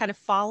 kind of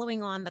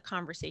following on the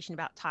conversation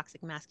about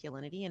toxic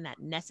masculinity and that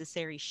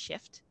necessary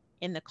shift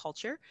in the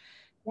culture,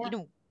 Yeah.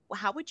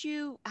 how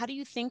do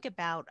you think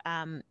about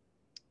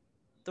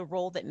the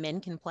role that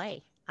men can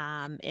play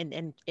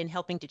in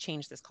helping to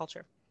change this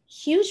culture?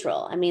 Huge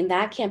role. I mean,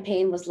 that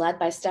campaign was led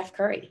by Steph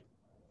Curry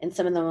and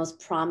some of the most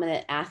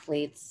prominent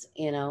athletes,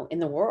 in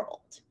the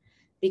world,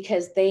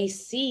 because they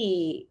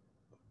see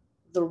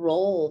the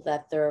role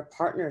that their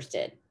partners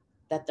did,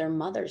 that their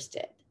mothers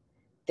did.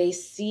 They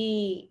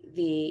see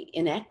the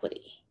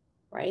inequity,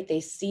 right?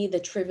 They see the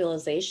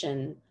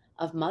trivialization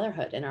of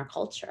motherhood in our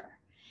culture.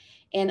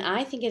 And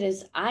I think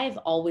I've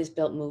always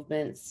built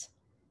movements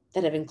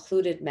that have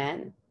included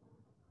men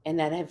and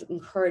that have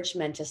encouraged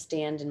men to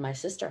stand in my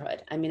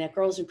sisterhood. I mean, at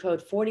Girls Who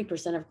Code,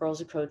 40% of Girls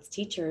Who Code's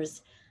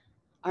teachers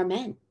are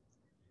men.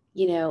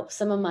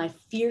 Some of my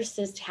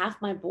fiercest,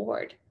 half my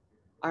board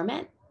are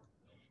men.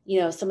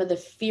 Some of the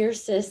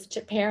fiercest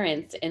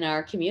parents in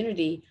our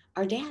community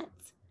are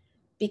dads,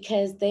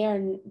 because they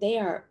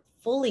are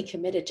fully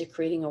committed to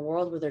creating a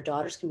world where their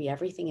daughters can be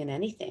everything and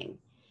anything.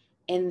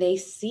 And they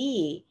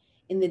see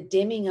in the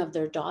dimming of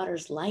their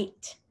daughter's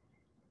light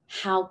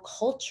how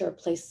culture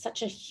plays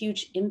such a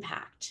huge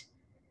impact,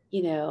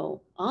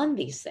 on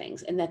these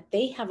things, and that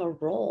they have a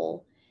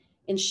role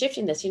in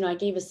shifting this. I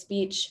gave a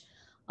speech,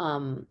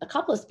 a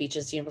couple of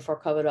speeches,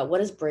 before COVID, about what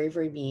does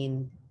bravery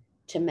mean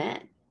to men.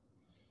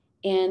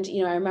 And,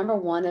 you know, I remember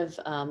one of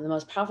the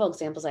most powerful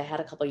examples I had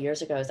a couple of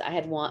years ago is I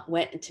had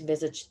went to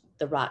visit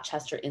the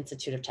Rochester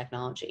Institute of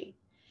Technology.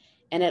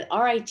 And at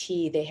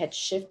RIT, they had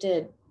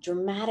shifted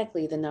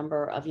dramatically the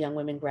number of young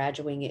women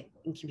graduating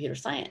in computer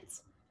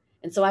science.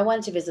 And so I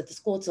wanted to visit the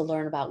school to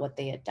learn about what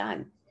they had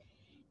done.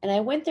 And I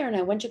went there and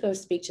I went to go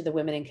speak to the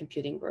Women in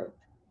Computing group.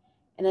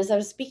 And as I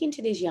was speaking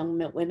to these young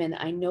women,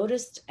 I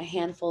noticed a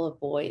handful of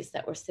boys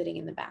that were sitting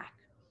in the back.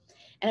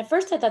 And at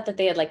first I thought that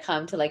they had like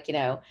come to like, you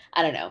know,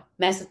 I don't know,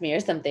 mess with me or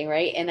something,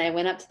 right? And I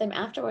went up to them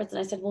afterwards and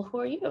I said, well, who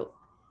are you?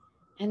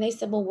 And they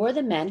said, well, we're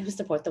the men who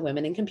support the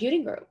Women in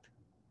Computing group.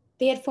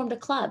 They had formed a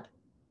club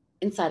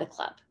inside a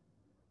club.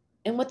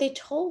 And what they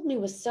told me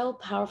was so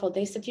powerful.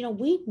 They said, you know,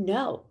 we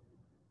know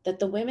that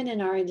the women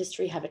in our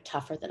industry have it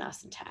tougher than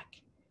us in tech.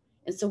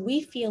 And so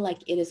we feel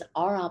like it is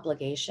our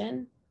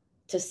obligation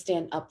to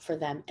stand up for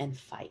them and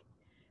fight.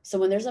 So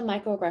when there's a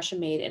microaggression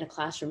made in a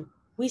classroom,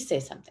 we say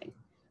something.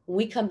 When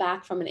we come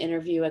back from an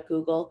interview at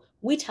Google,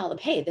 we tell them,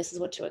 hey, this is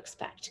what to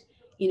expect.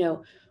 You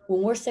know,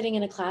 when we're sitting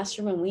in a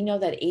classroom and we know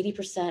that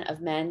 80%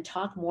 of men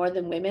talk more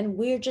than women,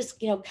 we're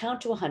just, you know,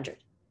 count to 100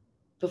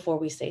 before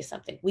we say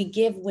something. We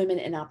give women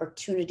an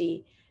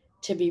opportunity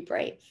to be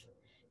brave.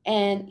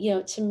 And, you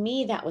know, to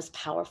me, that was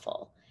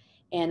powerful.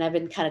 And I've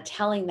been kind of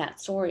telling that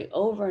story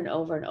over and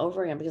over and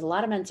over again, because a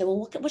lot of men say,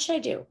 well, what should I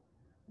do?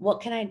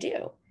 What can I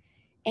do?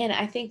 And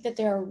I think that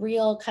there are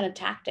real kind of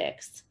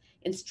tactics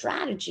and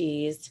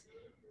strategies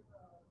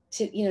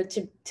to, you know,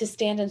 to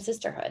stand in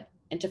sisterhood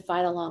and to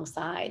fight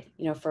alongside,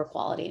 you know, for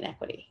equality and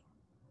equity.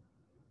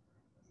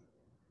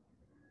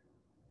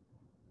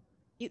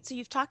 So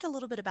you've talked a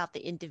little bit about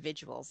the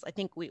individuals. I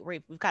think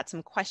we've got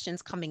some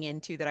questions coming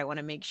in too that I want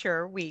to make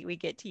sure we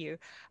get to you.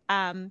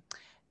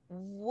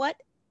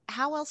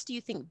 How else do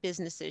you think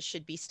businesses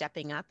should be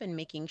stepping up and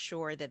making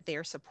sure that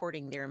they're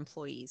supporting their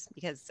employees?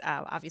 Because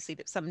obviously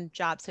some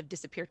jobs have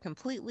disappeared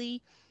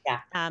completely.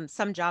 Yeah.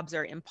 Some jobs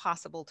are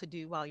impossible to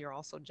do while you're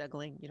also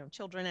juggling, you know,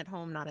 children at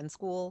home, not in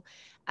school.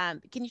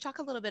 Can you talk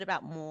a little bit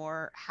about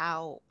more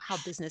how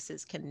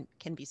businesses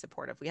can be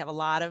supportive? We have a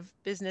lot of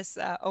business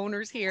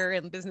owners here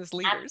and business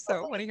leaders, so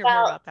I want to hear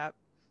more about that.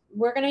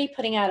 We're going to be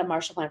putting out a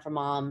Marshall Plan for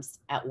Moms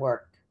at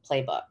Work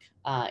playbook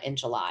in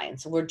July. And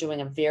so we're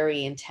doing a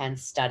very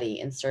intense study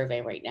and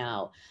survey right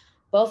now,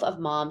 both of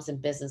moms and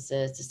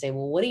businesses, to say,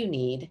 well, what do you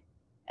need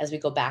as we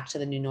go back to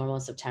the new normal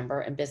in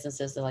September? And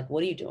businesses, they're like,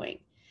 what are you doing?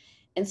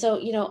 And so,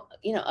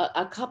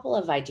 a couple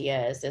of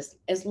ideas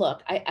is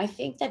look, I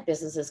think that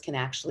businesses can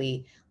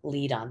actually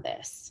lead on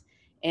this.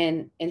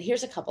 And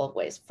here's a couple of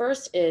ways.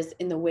 First is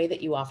in the way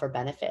that you offer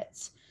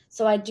benefits.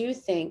 So I do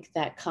think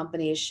that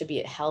companies should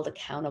be held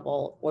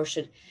accountable or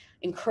should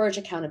encourage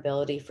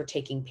accountability for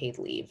taking paid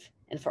leave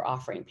and for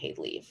offering paid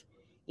leave.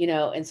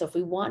 And so if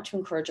we want to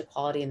encourage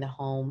equality in the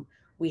home,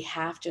 we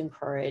have to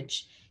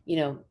encourage,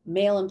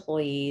 male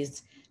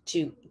employees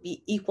to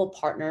be equal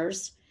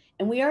partners.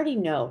 And we already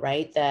know,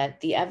 right, that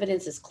the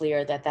evidence is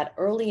clear that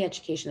early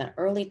education, that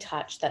early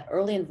touch, that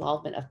early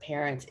involvement of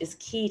parents is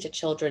key to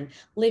children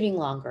living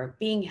longer,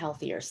 being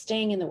healthier,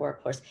 staying in the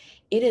workforce.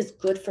 It is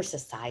good for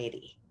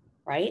society,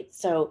 right?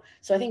 So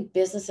I think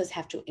businesses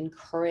have to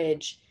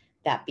encourage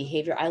that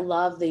behavior. I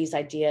love these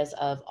ideas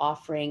of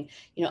offering,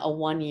 a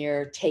 1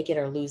 year, take it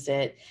or lose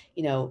it,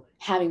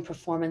 having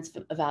performance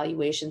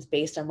evaluations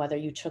based on whether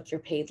you took your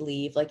paid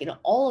leave,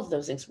 all of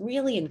those things,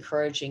 really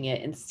encouraging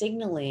it and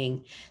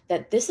signaling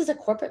that this is a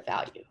corporate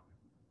value.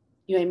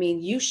 You know what I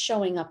mean? You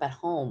showing up at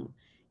home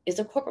is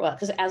a corporate value,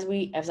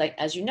 because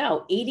as you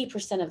know,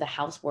 80% of the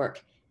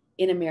housework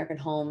in American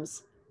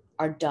homes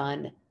are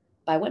done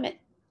by women.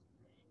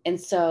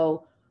 And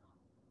so,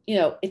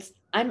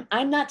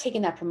 I'm not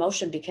taking that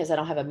promotion because I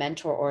don't have a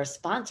mentor or a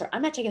sponsor.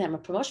 I'm not taking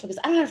that promotion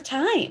because I don't have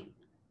time.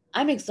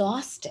 I'm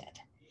exhausted.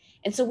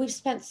 And so we've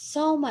spent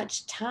so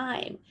much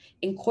time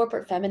in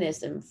corporate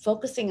feminism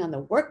focusing on the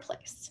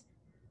workplace,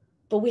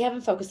 but we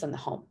haven't focused on the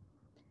home.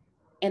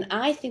 And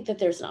I think that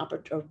there's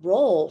a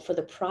role for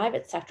the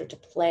private sector to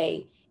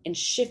play in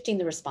shifting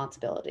the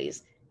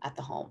responsibilities at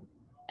the home.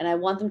 And I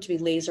want them to be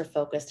laser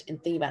focused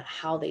and thinking about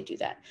how they do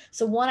that.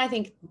 So one, I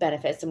think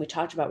benefits, and we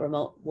talked about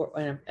remote work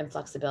and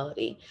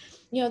flexibility.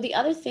 The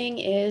other thing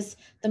is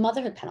the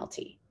motherhood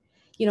penalty.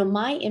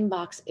 My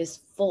inbox is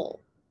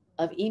full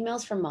of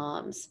emails from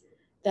moms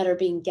that are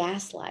being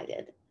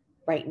gaslighted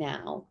right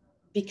now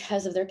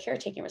because of their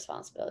caretaking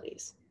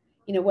responsibilities.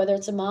 Whether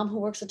it's a mom who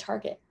works at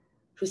Target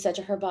who said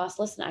to her boss,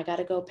 listen, I got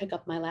to go pick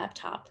up my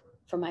laptop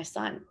for my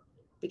son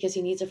because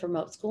he needs it for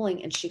remote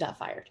schooling, and she got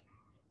fired.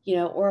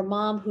 Or a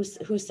mom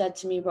who said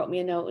to me, wrote me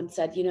a note and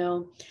said,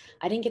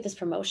 I didn't get this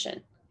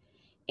promotion.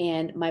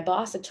 And my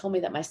boss had told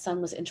me that my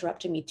son was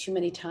interrupting me too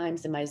many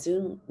times in my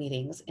Zoom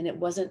meetings, and it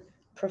wasn't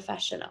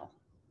professional.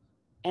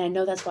 And I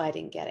know that's why I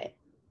didn't get it.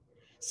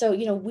 So,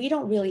 we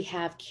don't really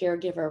have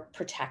caregiver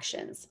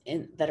protections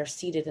that are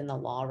seated in the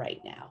law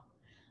right now.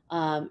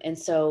 And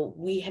so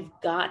we have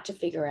got to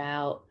figure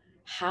out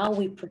how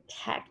we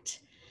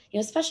protect,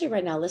 especially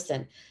right now.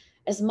 Listen,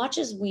 as much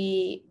as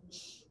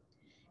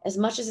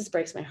this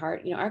breaks my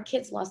heart, our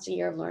kids lost a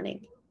year of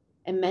learning.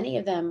 And many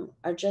of them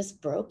are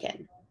just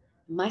broken.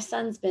 My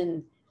son's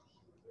been,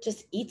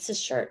 just eats his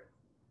shirt.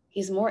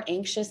 He's more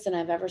anxious than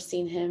I've ever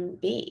seen him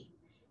be.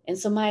 And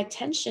so my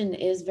attention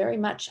is very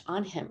much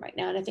on him right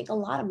now. And I think a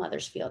lot of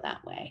mothers feel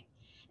that way.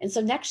 And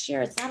so next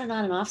year, it's not an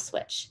on and off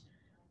switch.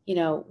 You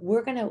know,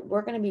 we're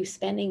gonna be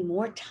spending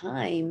more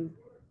time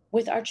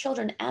with our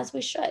children, as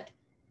we should,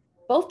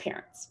 both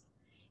parents.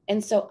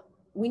 And so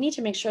we need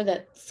to make sure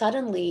that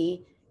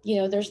suddenly, you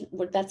know,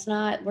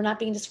 we're not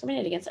being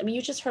discriminated against. I mean,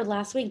 you just heard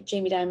last week,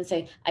 Jamie Dimon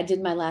say, I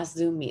did my last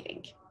Zoom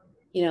meeting.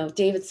 You know,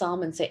 David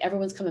Solomon say,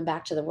 everyone's coming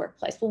back to the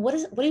workplace. Well, what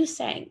are you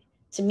saying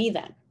to me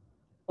then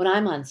when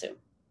I'm on Zoom?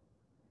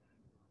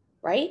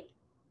 Right?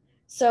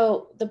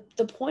 So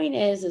the point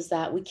is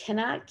that we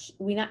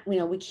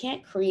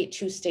can't create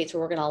two states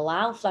where we're going to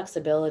allow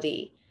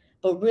flexibility,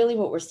 but really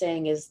what we're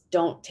saying is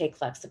don't take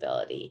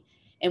flexibility.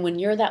 And when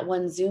you're that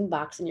one Zoom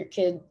box and your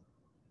kid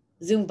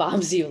Zoom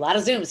bombs you, a lot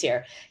of Zooms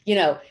here, you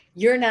know,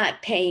 you're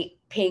not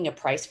paying a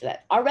price for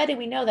that. Already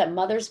we know that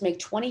mothers make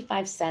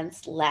 25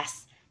 cents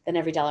less than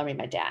every dollar made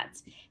by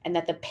dads, and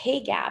that the pay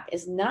gap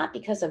is not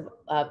because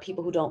of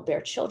people who don't bear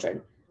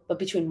children, but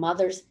between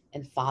mothers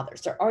and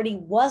fathers. There already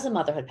was a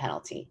motherhood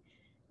penalty.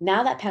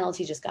 Now that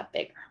penalty just got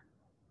bigger.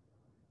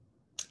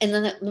 And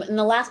then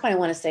the last point I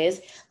want to say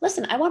is,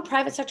 listen, I want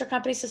private sector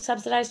companies to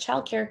subsidize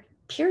childcare,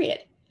 period.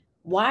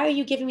 Why are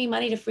you giving me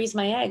money to freeze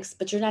my eggs,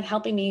 but you're not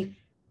helping me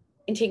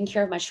in taking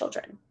care of my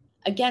children?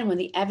 Again, when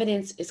the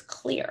evidence is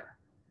clear.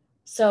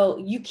 So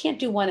you can't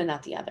do one and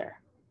not the other.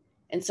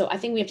 And so I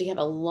think we have to have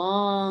a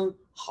long,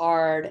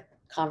 hard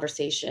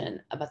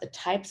conversation about the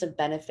types of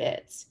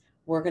benefits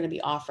we're going to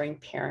be offering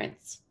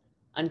parents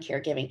on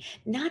caregiving,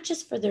 not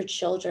just for their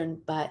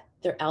children, but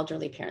their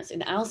elderly parents.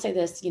 And I'll say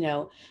this, you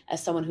know,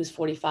 as someone who's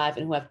 45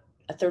 and who have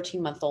a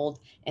 13-month-old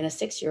and a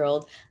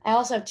 6-year-old, I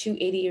also have two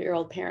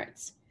 80-year-old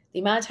parents. The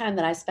amount of time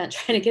that I spent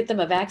trying to get them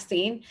a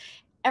vaccine,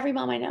 every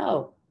mom I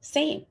know,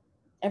 same.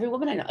 Every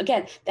woman I know,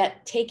 again,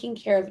 that taking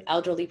care of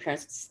elderly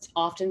parents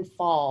often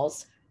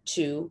falls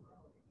to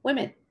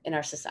women in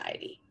our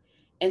society.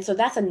 And so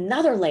that's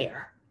another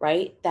layer,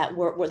 right, that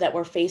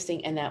we're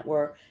facing and that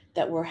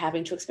we're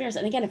having to experience.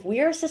 And again, if we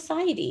are a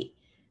society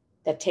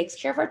that takes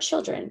care of our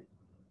children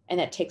and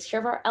that takes care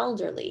of our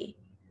elderly,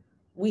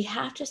 we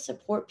have to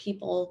support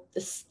people.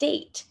 The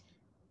state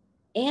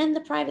and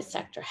the private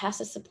sector has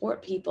to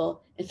support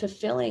people in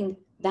fulfilling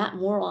that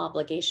moral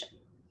obligation.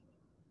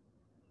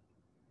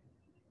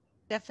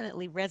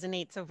 Definitely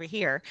resonates over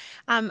here.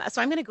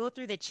 So I'm going to go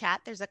through the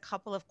chat. There's a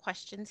couple of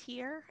questions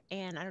here,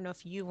 and I don't know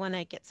if you want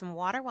to get some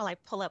water while I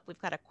pull up. We've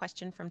got a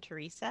question from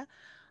Teresa.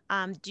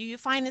 Do you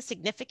find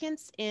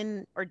significance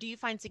in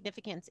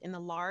the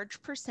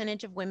large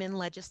percentage of women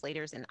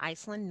legislators in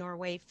Iceland,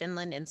 Norway,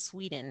 Finland, and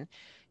Sweden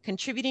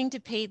contributing to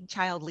paid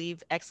child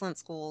leave, excellent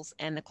schools,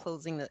 and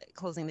closing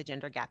the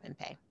gender gap in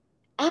pay?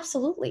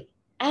 Absolutely.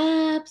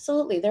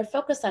 Absolutely. They're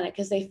focused on it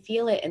because they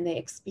feel it and they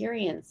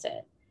experience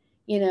it.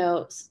 You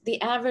know, the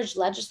average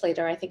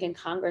legislator, I think, in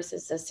Congress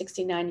is a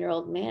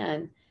 69-year-old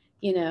man,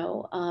 you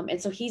know,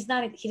 and so he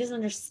doesn't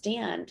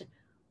understand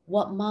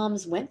what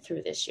moms went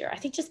through this year. I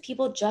think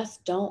people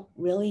just don't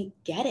really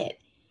get it.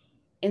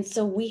 And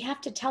so we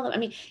have to tell them. I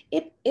mean,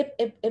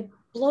 it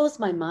blows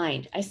my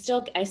mind. I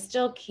still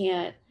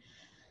can't.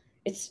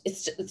 It's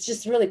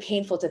just really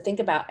painful to think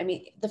about. I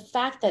mean, the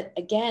fact that,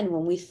 again,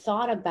 when we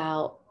thought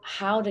about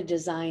how to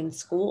design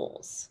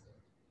schools,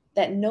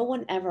 that no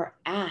one ever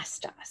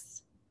asked us,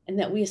 and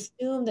that we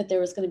assumed that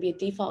there was going to be a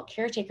default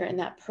caretaker and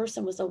that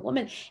person was a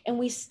woman. And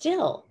we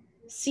still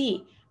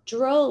see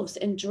droves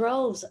and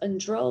droves and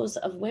droves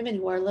of women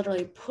who are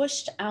literally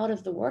pushed out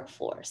of the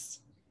workforce.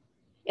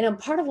 You know,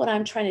 part of what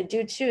I'm trying to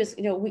do too is,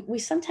 you know, we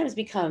sometimes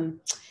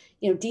become,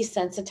 you know,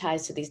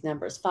 desensitized to these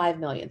numbers, 5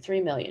 million,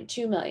 3 million,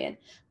 2 million.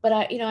 But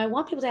I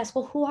want people to ask,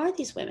 well, who are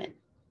these women?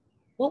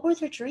 What were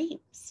their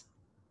dreams?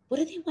 What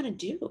do they want to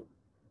do?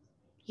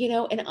 You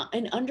know,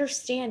 and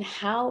understand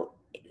how,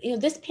 you know,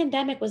 this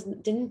pandemic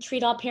didn't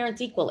treat all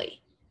parents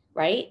equally,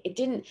 right? It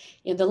didn't.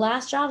 You know, the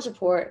last jobs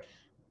report,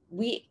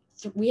 we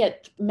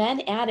had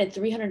men added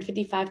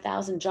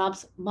 355,000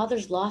 jobs,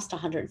 mothers lost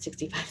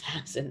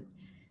 165,000,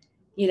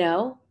 you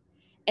know?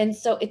 And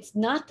so it's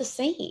not the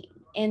same.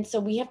 And so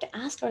we have to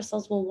ask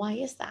ourselves, well, why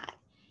is that?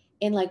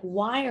 And like,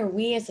 why are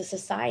we as a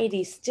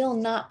society still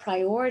not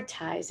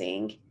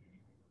prioritizing,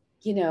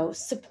 you know,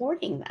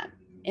 supporting them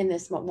in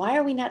this moment? Why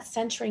are we not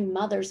centering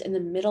mothers in the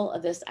middle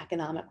of this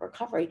economic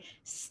recovery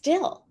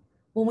still,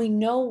 when we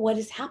know what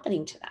is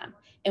happening to them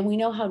and we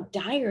know how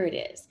dire it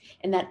is,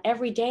 and that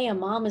every day a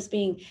mom is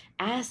being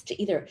asked to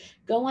either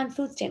go on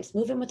food stamps,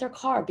 move in with her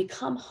car,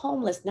 become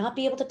homeless, not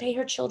be able to pay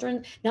her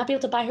children, not be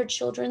able to buy her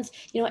children's,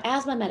 you know,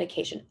 asthma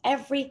medication.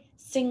 Every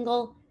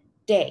single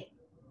day,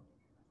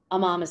 a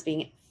mom is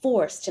being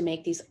forced to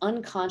make these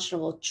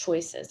unconscionable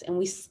choices, and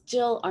we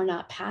still are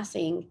not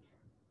passing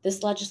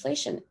this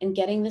legislation and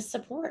getting this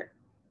support.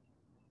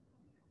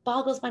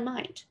 Boggles my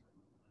mind.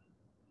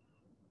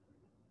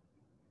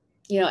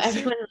 You know,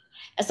 everyone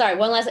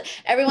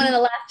in the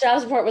last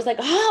jobs report was like,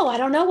 oh, I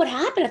don't know what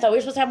happened. I thought we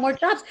were supposed to have more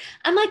jobs.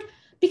 I'm like,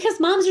 Because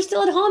moms are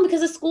still at home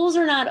because the schools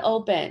are not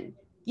open.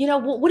 You know,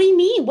 what do you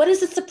mean? What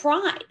is a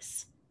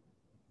surprise?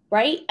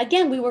 Right?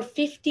 Again, we were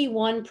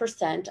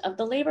 51% of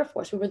the labor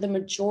force. We were the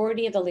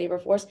majority of the labor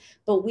force,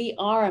 but we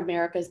are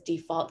America's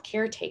default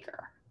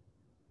caretaker.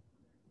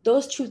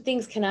 Those two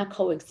things cannot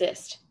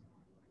coexist,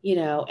 you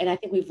know, and I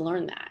think we've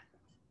learned that.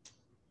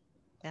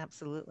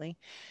 Absolutely.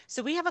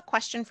 So we have a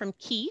question from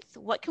Keith.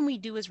 What can we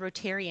do as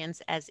Rotarians,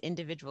 as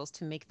individuals,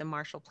 to make the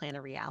Marshall Plan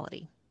a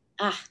reality?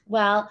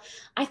 Well,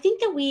 I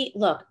think that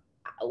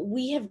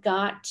we have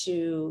got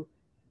to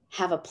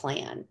have a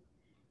plan.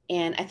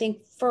 And I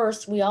think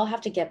first, we all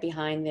have to get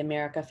behind the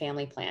America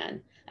Family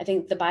Plan. I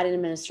think the Biden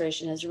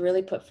administration has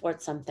really put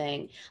forth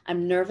something.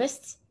 I'm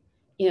nervous.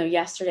 You know,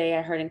 yesterday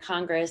I heard in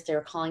Congress, they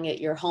were calling it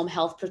your home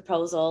health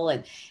proposal.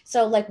 And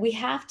so like we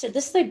have to,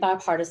 this is a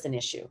bipartisan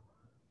issue.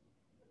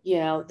 You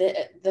know,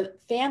 the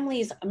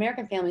families,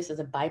 American families is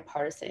a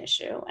bipartisan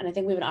issue. And I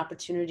think we have an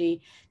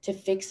opportunity to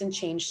fix and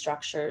change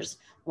structures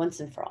once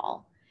and for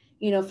all.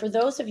 You know, for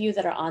those of you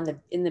that are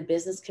in the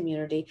business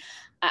community,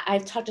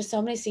 I've talked to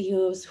so many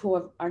CEOs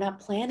who are not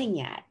planning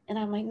yet. And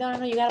I'm like, no,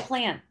 you got to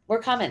plan.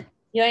 We're coming.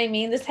 You know what I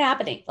mean? This is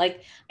happening.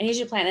 Like, I need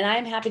you to plan. And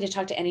I'm happy to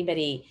talk to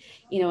anybody,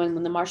 you know, and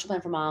when the Marshall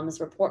Plan for Moms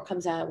report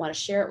comes out, I want to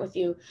share it with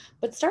you.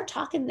 But start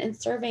talking and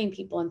surveying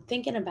people and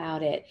thinking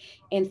about it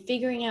and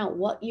figuring out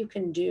what you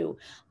can do.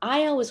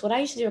 What I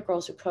used to do at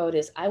Girls Who Code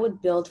is I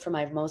would build for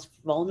my most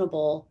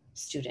vulnerable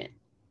student.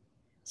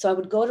 So I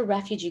would go to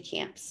refugee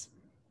camps,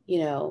 you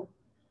know,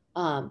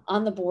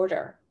 on the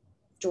border,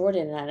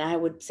 Jordan, and I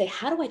would say,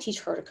 how do I teach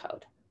her to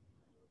code?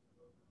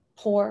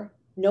 Poor,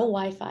 no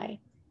Wi-Fi.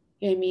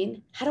 You know what I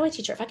mean? How do I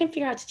teach her? If I can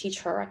figure out to teach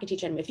her, I can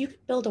teach anyone. If you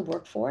could build a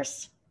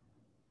workforce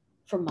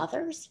for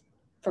mothers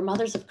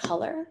of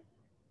color,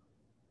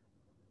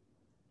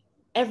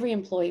 every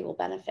employee will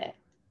benefit.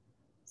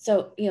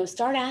 So, you know,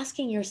 start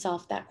asking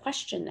yourself that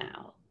question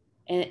now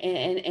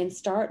and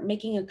start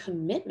making a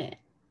commitment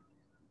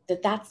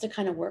that that's the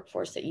kind of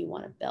workforce that you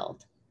want to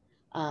build.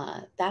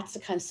 That's the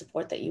kind of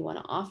support that you want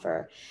to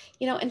offer,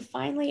 you know. And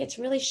finally, it's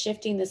really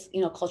shifting this,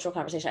 you know, cultural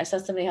conversation. I saw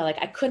somebody how like,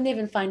 I couldn't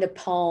even find a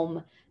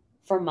poem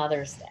for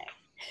Mother's Day.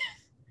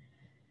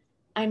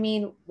 I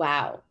mean,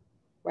 wow.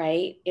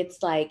 Right.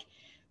 It's like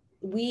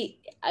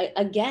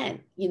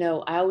again, you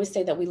know, I always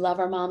say that we love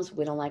our moms,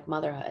 we don't like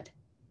motherhood.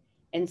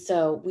 And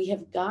so we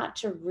have got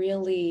to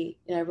really,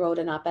 and I wrote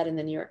an op-ed in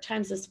the New York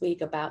Times this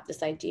week about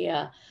this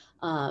idea,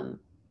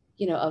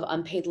 you know, of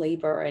unpaid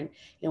labor and,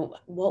 you know,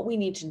 what we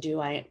need to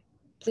do.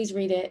 Please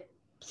read it.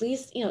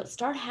 Please, you know,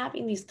 start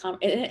having these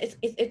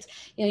it's,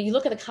 you know, you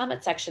look at the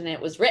comment section and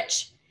it was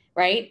rich,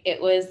 right?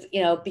 It was,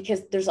 you know,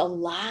 because there's a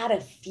lot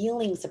of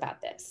feelings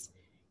about this.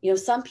 You know,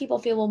 some people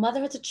feel, well,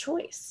 motherhood's a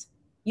choice.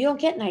 You don't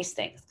get nice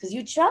things because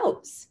you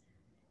chose.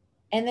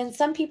 And then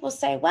some people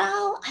say,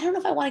 well, I don't know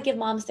if I want to give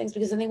moms things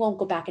because then they won't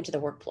go back into the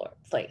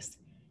workplace.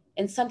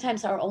 And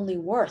sometimes our only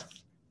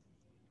worth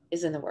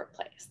is in the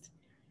workplace.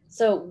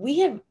 So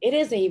it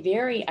is a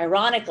very,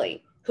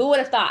 ironically, who would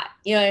have thought,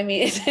 you know what I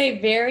mean? It's a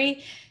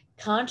very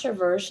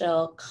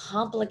controversial,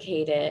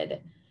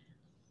 complicated,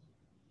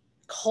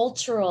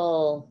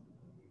 cultural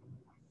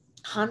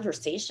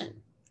conversation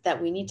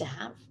that we need to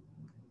have,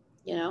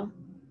 you know?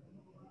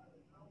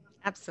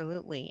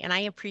 Absolutely. And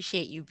I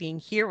appreciate you being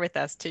here with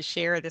us to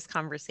share this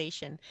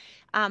conversation.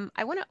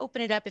 I want to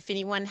open it up if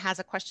anyone has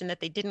a question that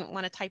they didn't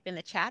want to type in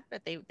the chat,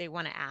 but they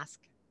want to ask.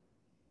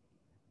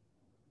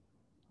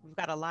 We've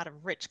got a lot of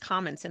rich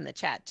comments in the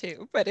chat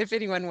too, but if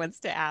anyone wants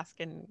to ask,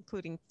 and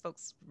including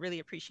folks really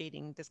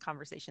appreciating this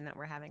conversation that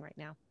we're having right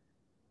now.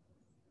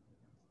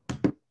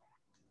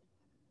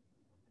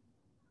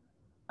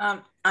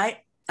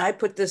 I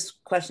put this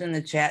question in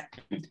the chat.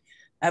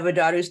 I have a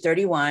daughter who's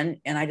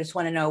 31, and I just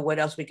want to know what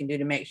else we can do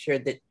to make sure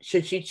that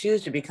should she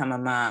choose to become a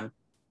mom,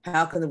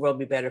 how can the world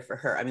be better for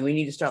her? I mean, we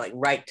need to start like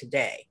right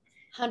today.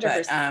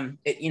 100%.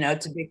 You know,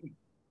 it's a big.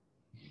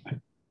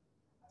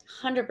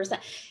 100%.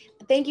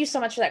 Thank you so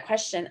much for that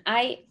question.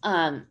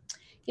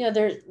 You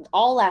know,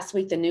 all last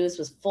week, the news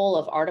was full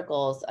of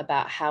articles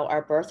about how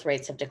our birth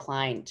rates have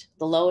declined,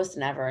 the lowest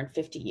than ever in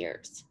 50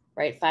 years,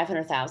 right?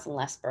 500,000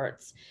 less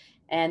births.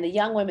 And the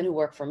young women who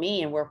work for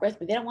me and work with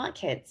me, they don't want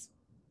kids.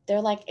 They're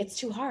like, it's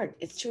too hard.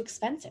 It's too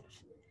expensive.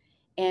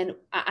 And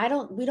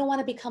we don't want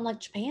to become like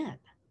Japan.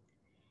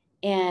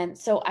 And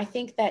so I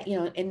think that, you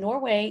know, in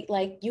Norway,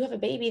 like you have a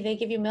baby, they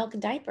give you milk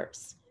and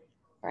diapers,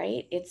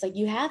 right? It's like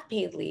you have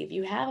paid leave,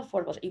 you have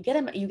affordable, you get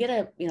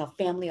a, you know,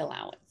 family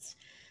allowance.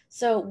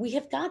 So we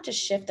have got to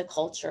shift the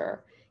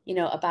culture, you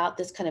know, about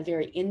this kind of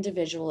very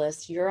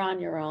individualist, you're on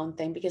your own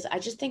thing, because I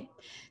just think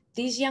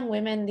these young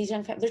women, these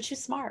young families, they're too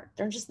smart.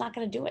 They're just not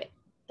going to do it.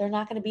 They're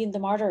not going to be the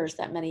martyrs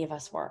that many of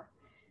us were.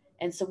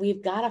 And so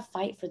we've got to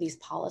fight for these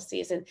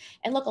policies. And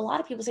look, a lot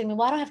of people say to me,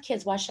 well, I don't have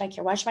kids. Why should I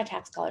care? Why should my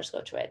tax dollars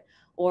go to it?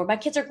 Or my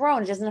kids are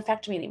grown. It doesn't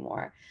affect me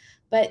anymore.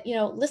 But, you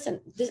know,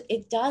 listen,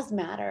 it does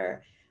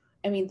matter.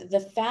 I mean, the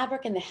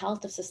fabric and the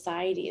health of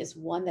society is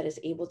one that is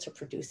able to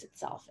produce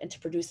itself and to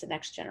produce the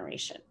next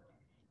generation.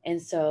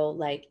 And so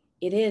like,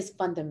 it is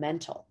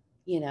fundamental,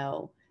 you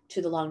know,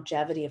 to the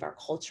longevity of our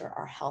culture,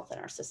 our health, and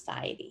our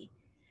society.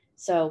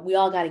 So we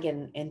all got to get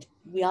in, and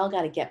we all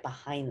got to get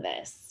behind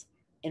this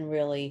and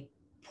really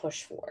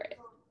push for it.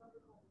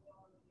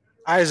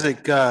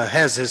 Isaac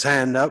has his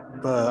hand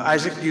up.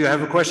 Isaac, do you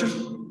have a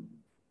question?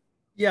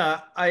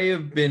 Yeah, I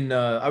have been,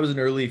 I was an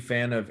early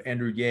fan of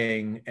Andrew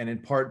Yang, and in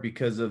part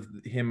because of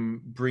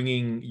him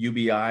bringing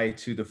UBI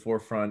to the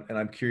forefront. And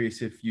I'm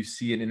curious if you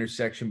see an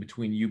intersection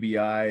between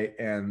UBI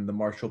and the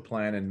Marshall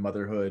Plan and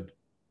motherhood.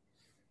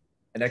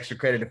 An extra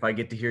credit if I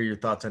get to hear your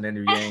thoughts on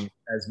Andrew Yang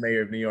as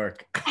mayor of New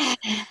York.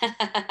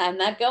 I'm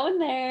not going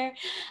there.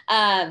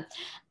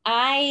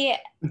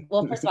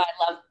 Well, first of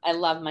all, I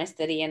love my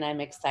city, and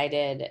I'm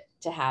excited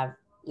to have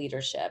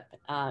leadership.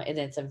 And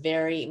it's a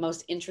very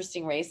most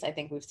interesting race I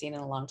think we've seen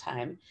in a long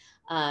time.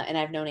 And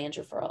I've known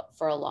Andrew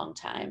for a long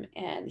time.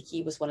 And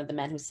he was one of the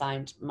men who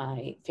signed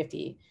my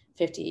 50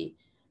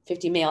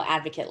 male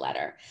advocate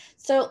letter.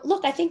 So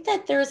look, I think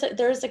that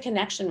there's a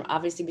connection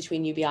obviously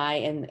between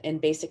UBI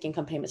and basic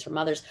income payments for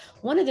mothers.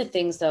 One of the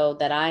things though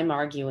that I'm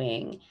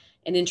arguing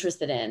and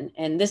interested in,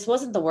 and this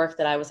wasn't the work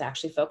that I was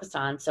actually focused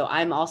on, so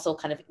I'm also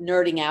kind of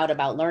nerding out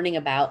about learning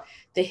about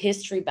the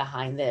history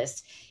behind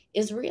this,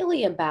 is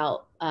really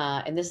about,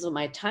 and this is what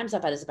my Time's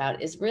Up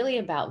is really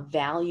about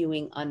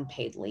valuing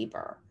unpaid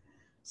labor.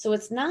 So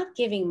it's not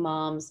giving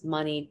moms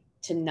money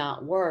to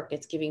not work,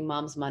 it's giving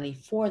moms money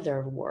for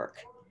their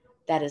work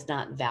that is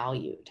not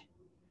valued.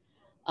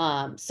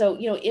 So,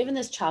 you know, even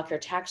this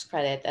childcare tax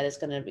credit that is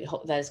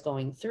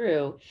going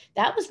through,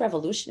 that was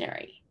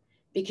revolutionary,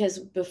 because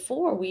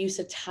before we used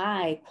to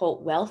tie,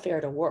 quote,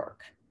 welfare to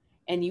work,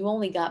 and you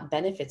only got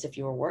benefits if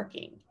you were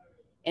working.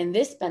 And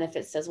this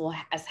benefit says, well,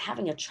 as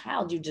having a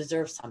child, you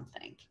deserve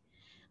something,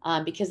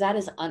 because that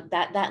is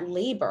that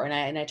labor.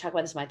 And I talk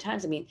about this in my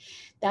times. I mean,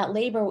 that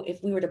labor,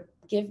 if we were to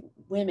give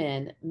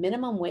women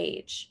minimum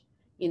wage,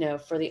 you know,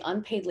 for the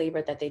unpaid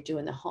labor that they do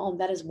in the home,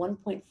 that is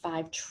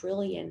 $1.5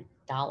 trillion.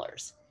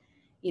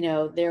 You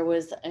know, there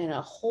was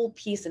a whole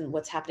piece in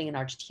what's happening in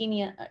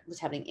Argentina, what's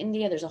happening in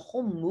India. There's a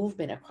whole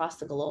movement across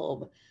the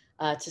globe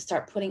to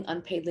start putting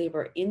unpaid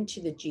labor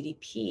into the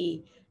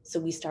GDP, so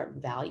we start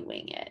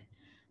valuing it.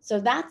 So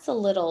that's a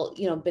little,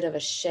 you know, bit of a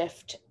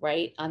shift,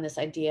 right, on this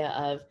idea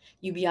of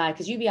UBI,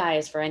 because UBI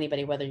is for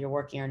anybody, whether you're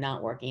working or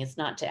not working. It's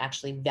not to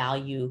actually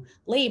value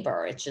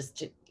labor. It's just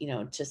to, you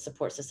know, to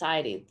support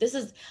society.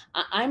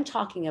 I'm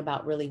talking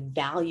about really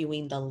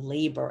valuing the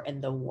labor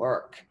and the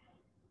work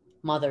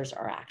mothers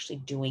are actually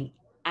doing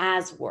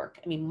as work.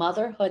 I mean,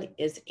 motherhood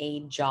is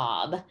a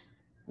job,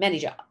 many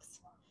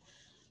jobs.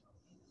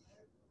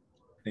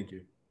 Thank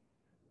you.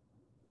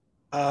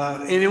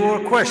 Any more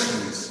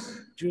questions?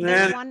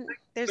 Julayne,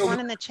 there's one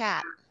in the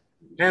chat.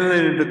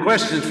 Handling the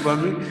questions for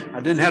me. I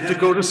didn't have to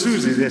go to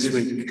Susie this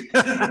week.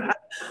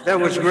 That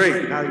was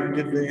great how you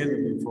did the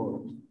interview for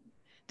us.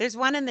 There's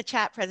one in the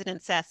chat,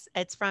 President Ces.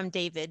 It's from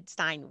David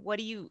Stein. What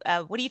do you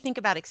think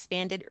about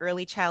expanded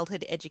early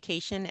childhood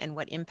education and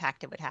what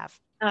impact it would have?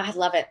 Oh, I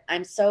love it.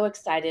 I'm so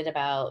excited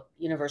about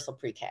universal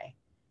pre-K.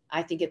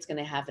 I think it's going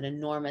to have an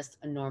enormous,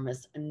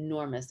 enormous,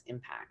 enormous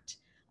impact.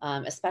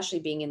 Especially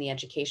being in the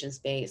education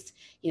space,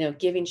 you know,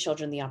 giving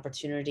children the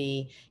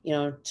opportunity, you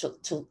know,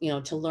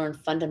 to learn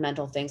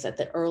fundamental things at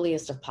the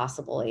earliest of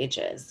possible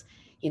ages,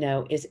 you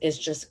know,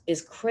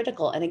 is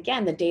critical. And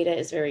again, the data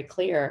is very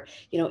clear.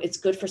 You know, it's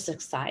good for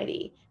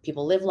society.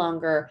 People live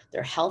longer,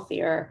 they're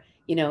healthier.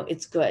 You know,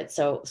 it's good.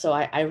 So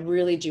I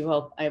really do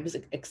hope. I was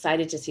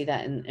excited to see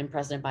that in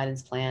President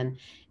Biden's plan.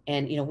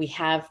 And you know, we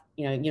have,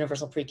 you know,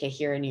 universal pre-K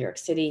here in New York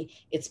City.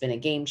 It's been a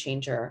game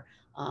changer.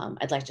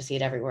 I'd like to see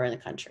it everywhere in the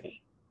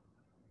country.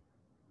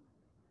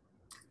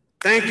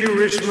 Thank you,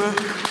 Reshma.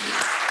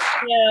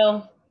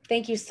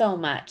 Thank you so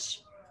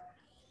much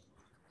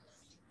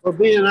for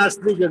being our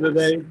speaker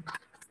today.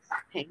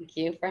 Thank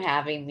you for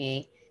having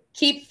me.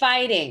 Keep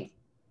fighting.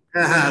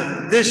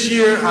 This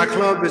year, our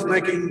club is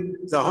making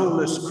the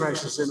homeless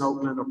crisis in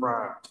Oakland a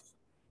priority.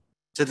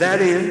 To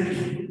that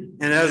end,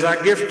 and as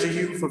our gift to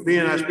you for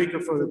being our speaker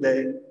for the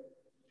day,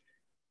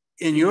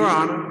 in your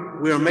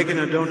honor, we are making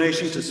a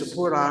donation to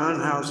support our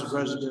unhoused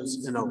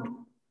residents in Oakland.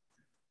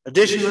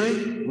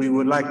 Additionally, we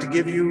would like to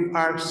give you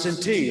our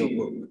Centennial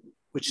Book,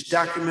 which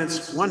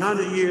documents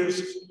 100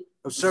 years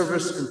of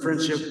service and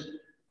friendship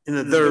in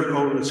the third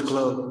oldest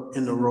club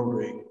in the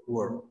Rotary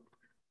world.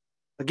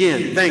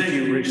 Again, thank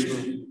you,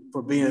 Reshma,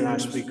 for being our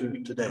speaker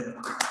today.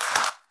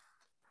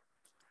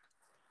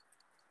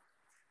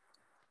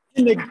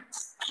 Isn't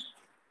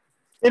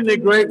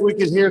it great we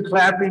can hear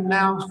clapping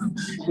now?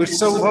 With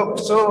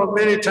so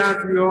many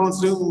times we were on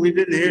Zoom, we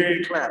didn't hear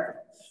any clapping.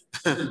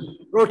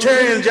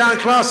 Rotarian John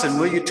Clausen,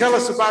 will you tell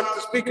us about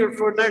the speaker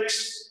for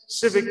next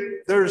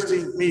Civic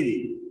Thursday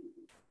meeting?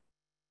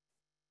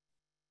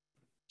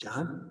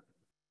 John?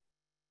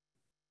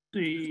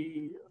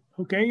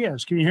 Okay,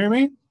 yes. Can you hear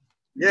me?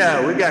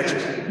 Yeah, we got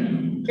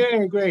you.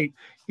 Okay, great.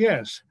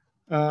 Yes.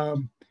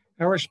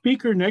 Our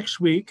speaker next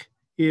week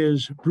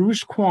is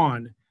Bruce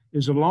Kwan,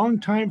 is a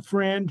longtime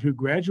friend who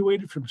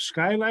graduated from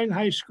Skyline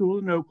High School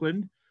in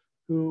Oakland,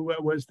 who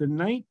was the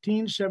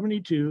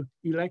 1972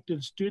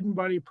 elected student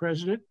body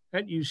president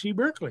at UC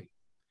Berkeley.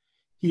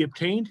 He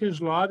obtained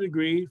his law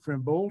degree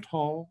from Bolt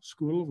Hall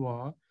School of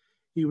Law.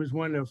 He was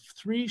one of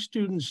 3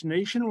 students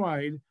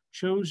nationwide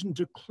chosen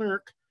to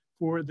clerk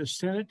for the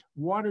Senate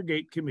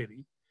Watergate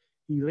Committee.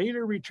 He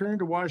later returned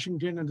to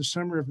Washington in the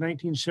summer of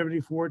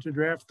 1974 to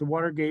draft the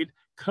Watergate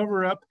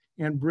cover-up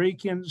and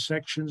break-in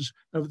sections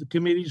of the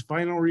committee's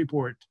final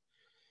report.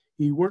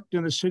 He worked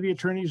in the city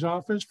attorney's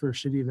office for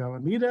City of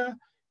Alameda.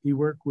 He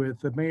worked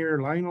with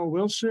Mayor Lionel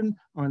Wilson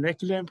on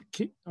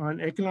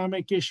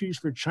economic issues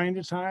for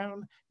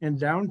Chinatown and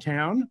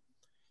downtown.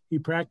 He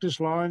practiced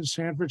law in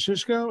San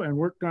Francisco and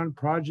worked on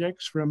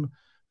projects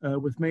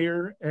with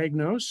Mayor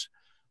Agnos.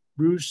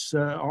 Bruce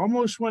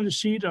almost won a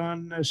seat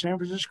on San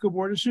Francisco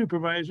Board of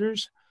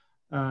Supervisors.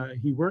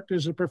 He worked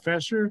as a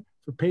professor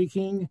for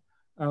Peking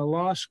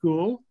Law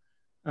School.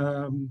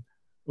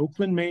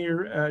 Oakland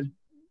Mayor,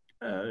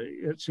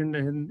 it's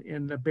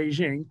in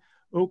Beijing.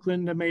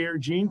 Oakland Mayor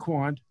Gene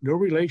Quandt, no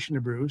relation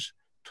to Bruce,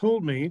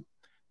 told me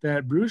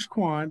that Bruce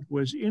Quandt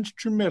was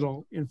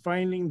instrumental in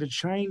finding the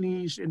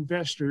Chinese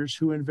investors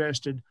who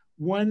invested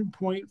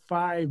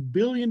 $1.5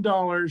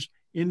 billion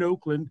in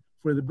Oakland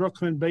for the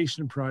Brooklyn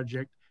Basin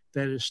project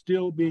that is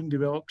still being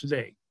developed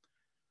today.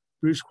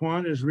 Bruce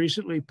Quandt has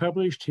recently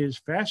published his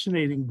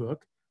fascinating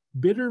book,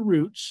 Bitter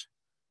Roots,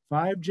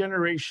 5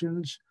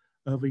 Generations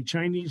of a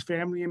Chinese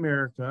Family in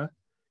America.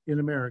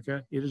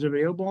 It is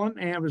available on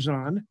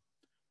Amazon.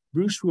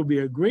 Bruce will be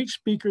a great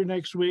speaker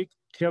next week,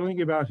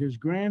 telling about his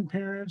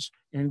grandparents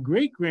and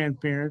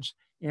great-grandparents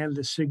and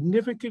the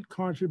significant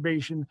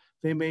contribution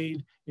they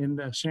made in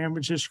San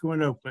Francisco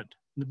and Oakland,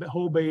 the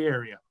whole Bay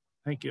Area.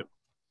 Thank you.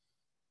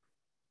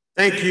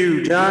 Thank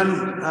you,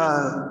 John.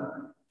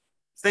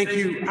 Thank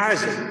you,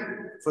 Isaac,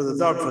 for the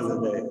thought for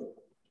the day.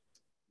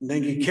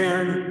 Thank you,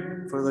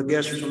 Karen, for the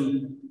guest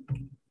from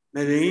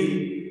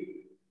Medellin.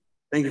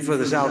 Thank you for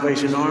the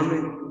Salvation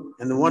Army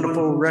and the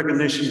wonderful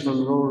recognition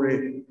from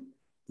Rotary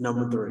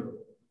number 3.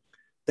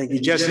 Thank you,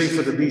 Jesse,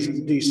 for the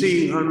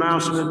DC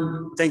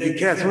announcement. Thank you,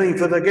 Kathleen,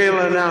 for the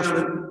gala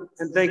announcement.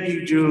 And thank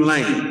you,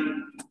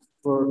 Julayne,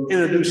 for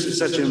introducing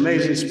such an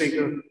amazing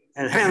speaker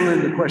and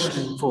handling the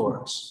question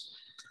for us.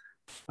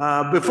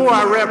 Before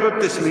I wrap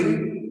up this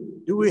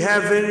meeting, do we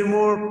have any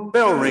more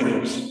bell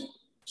ringers?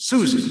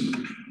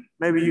 Susan,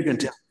 maybe you can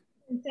tell.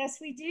 Yes,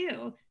 we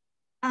do.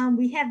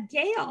 We have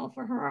Gail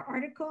for her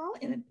article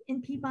in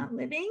Piedmont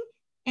Living,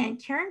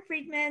 and Karen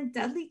Friedman,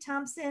 Dudley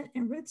Thompson,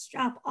 and Ruth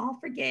Straub, all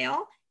for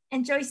Gail.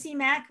 And Joyce C.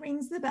 Mack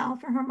rings the bell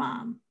for her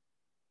mom.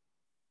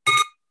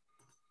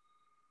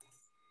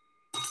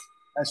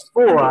 That's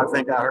 4, I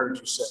think I heard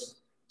you say.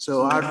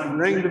 So I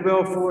ring the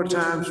bell 4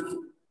 times.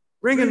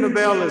 Ringing the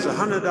bell is a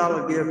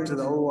 $100 gift to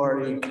the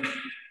ORE,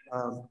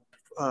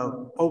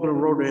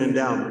 Oakland Rotary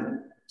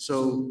Endowment.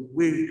 So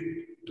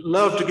we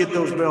love to get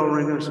those bell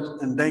ringers,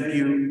 and thank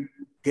you,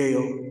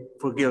 Gail,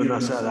 for giving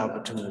us that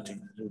opportunity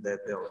to do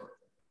that bell.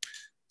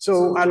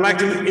 So I'd like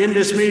to end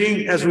this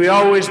meeting as we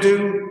always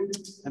do,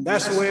 and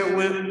that's the way it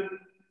went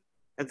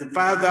at the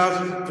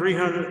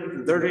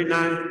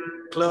 5,339th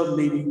club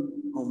meeting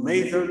on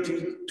May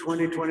 13,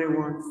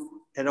 2021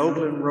 at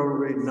Oakland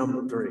Rotary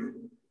number 3,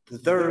 the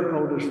 3rd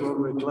oldest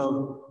Rotary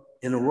club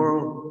in the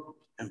world.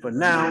 And for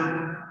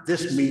now,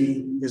 this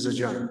meeting is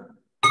adjourned.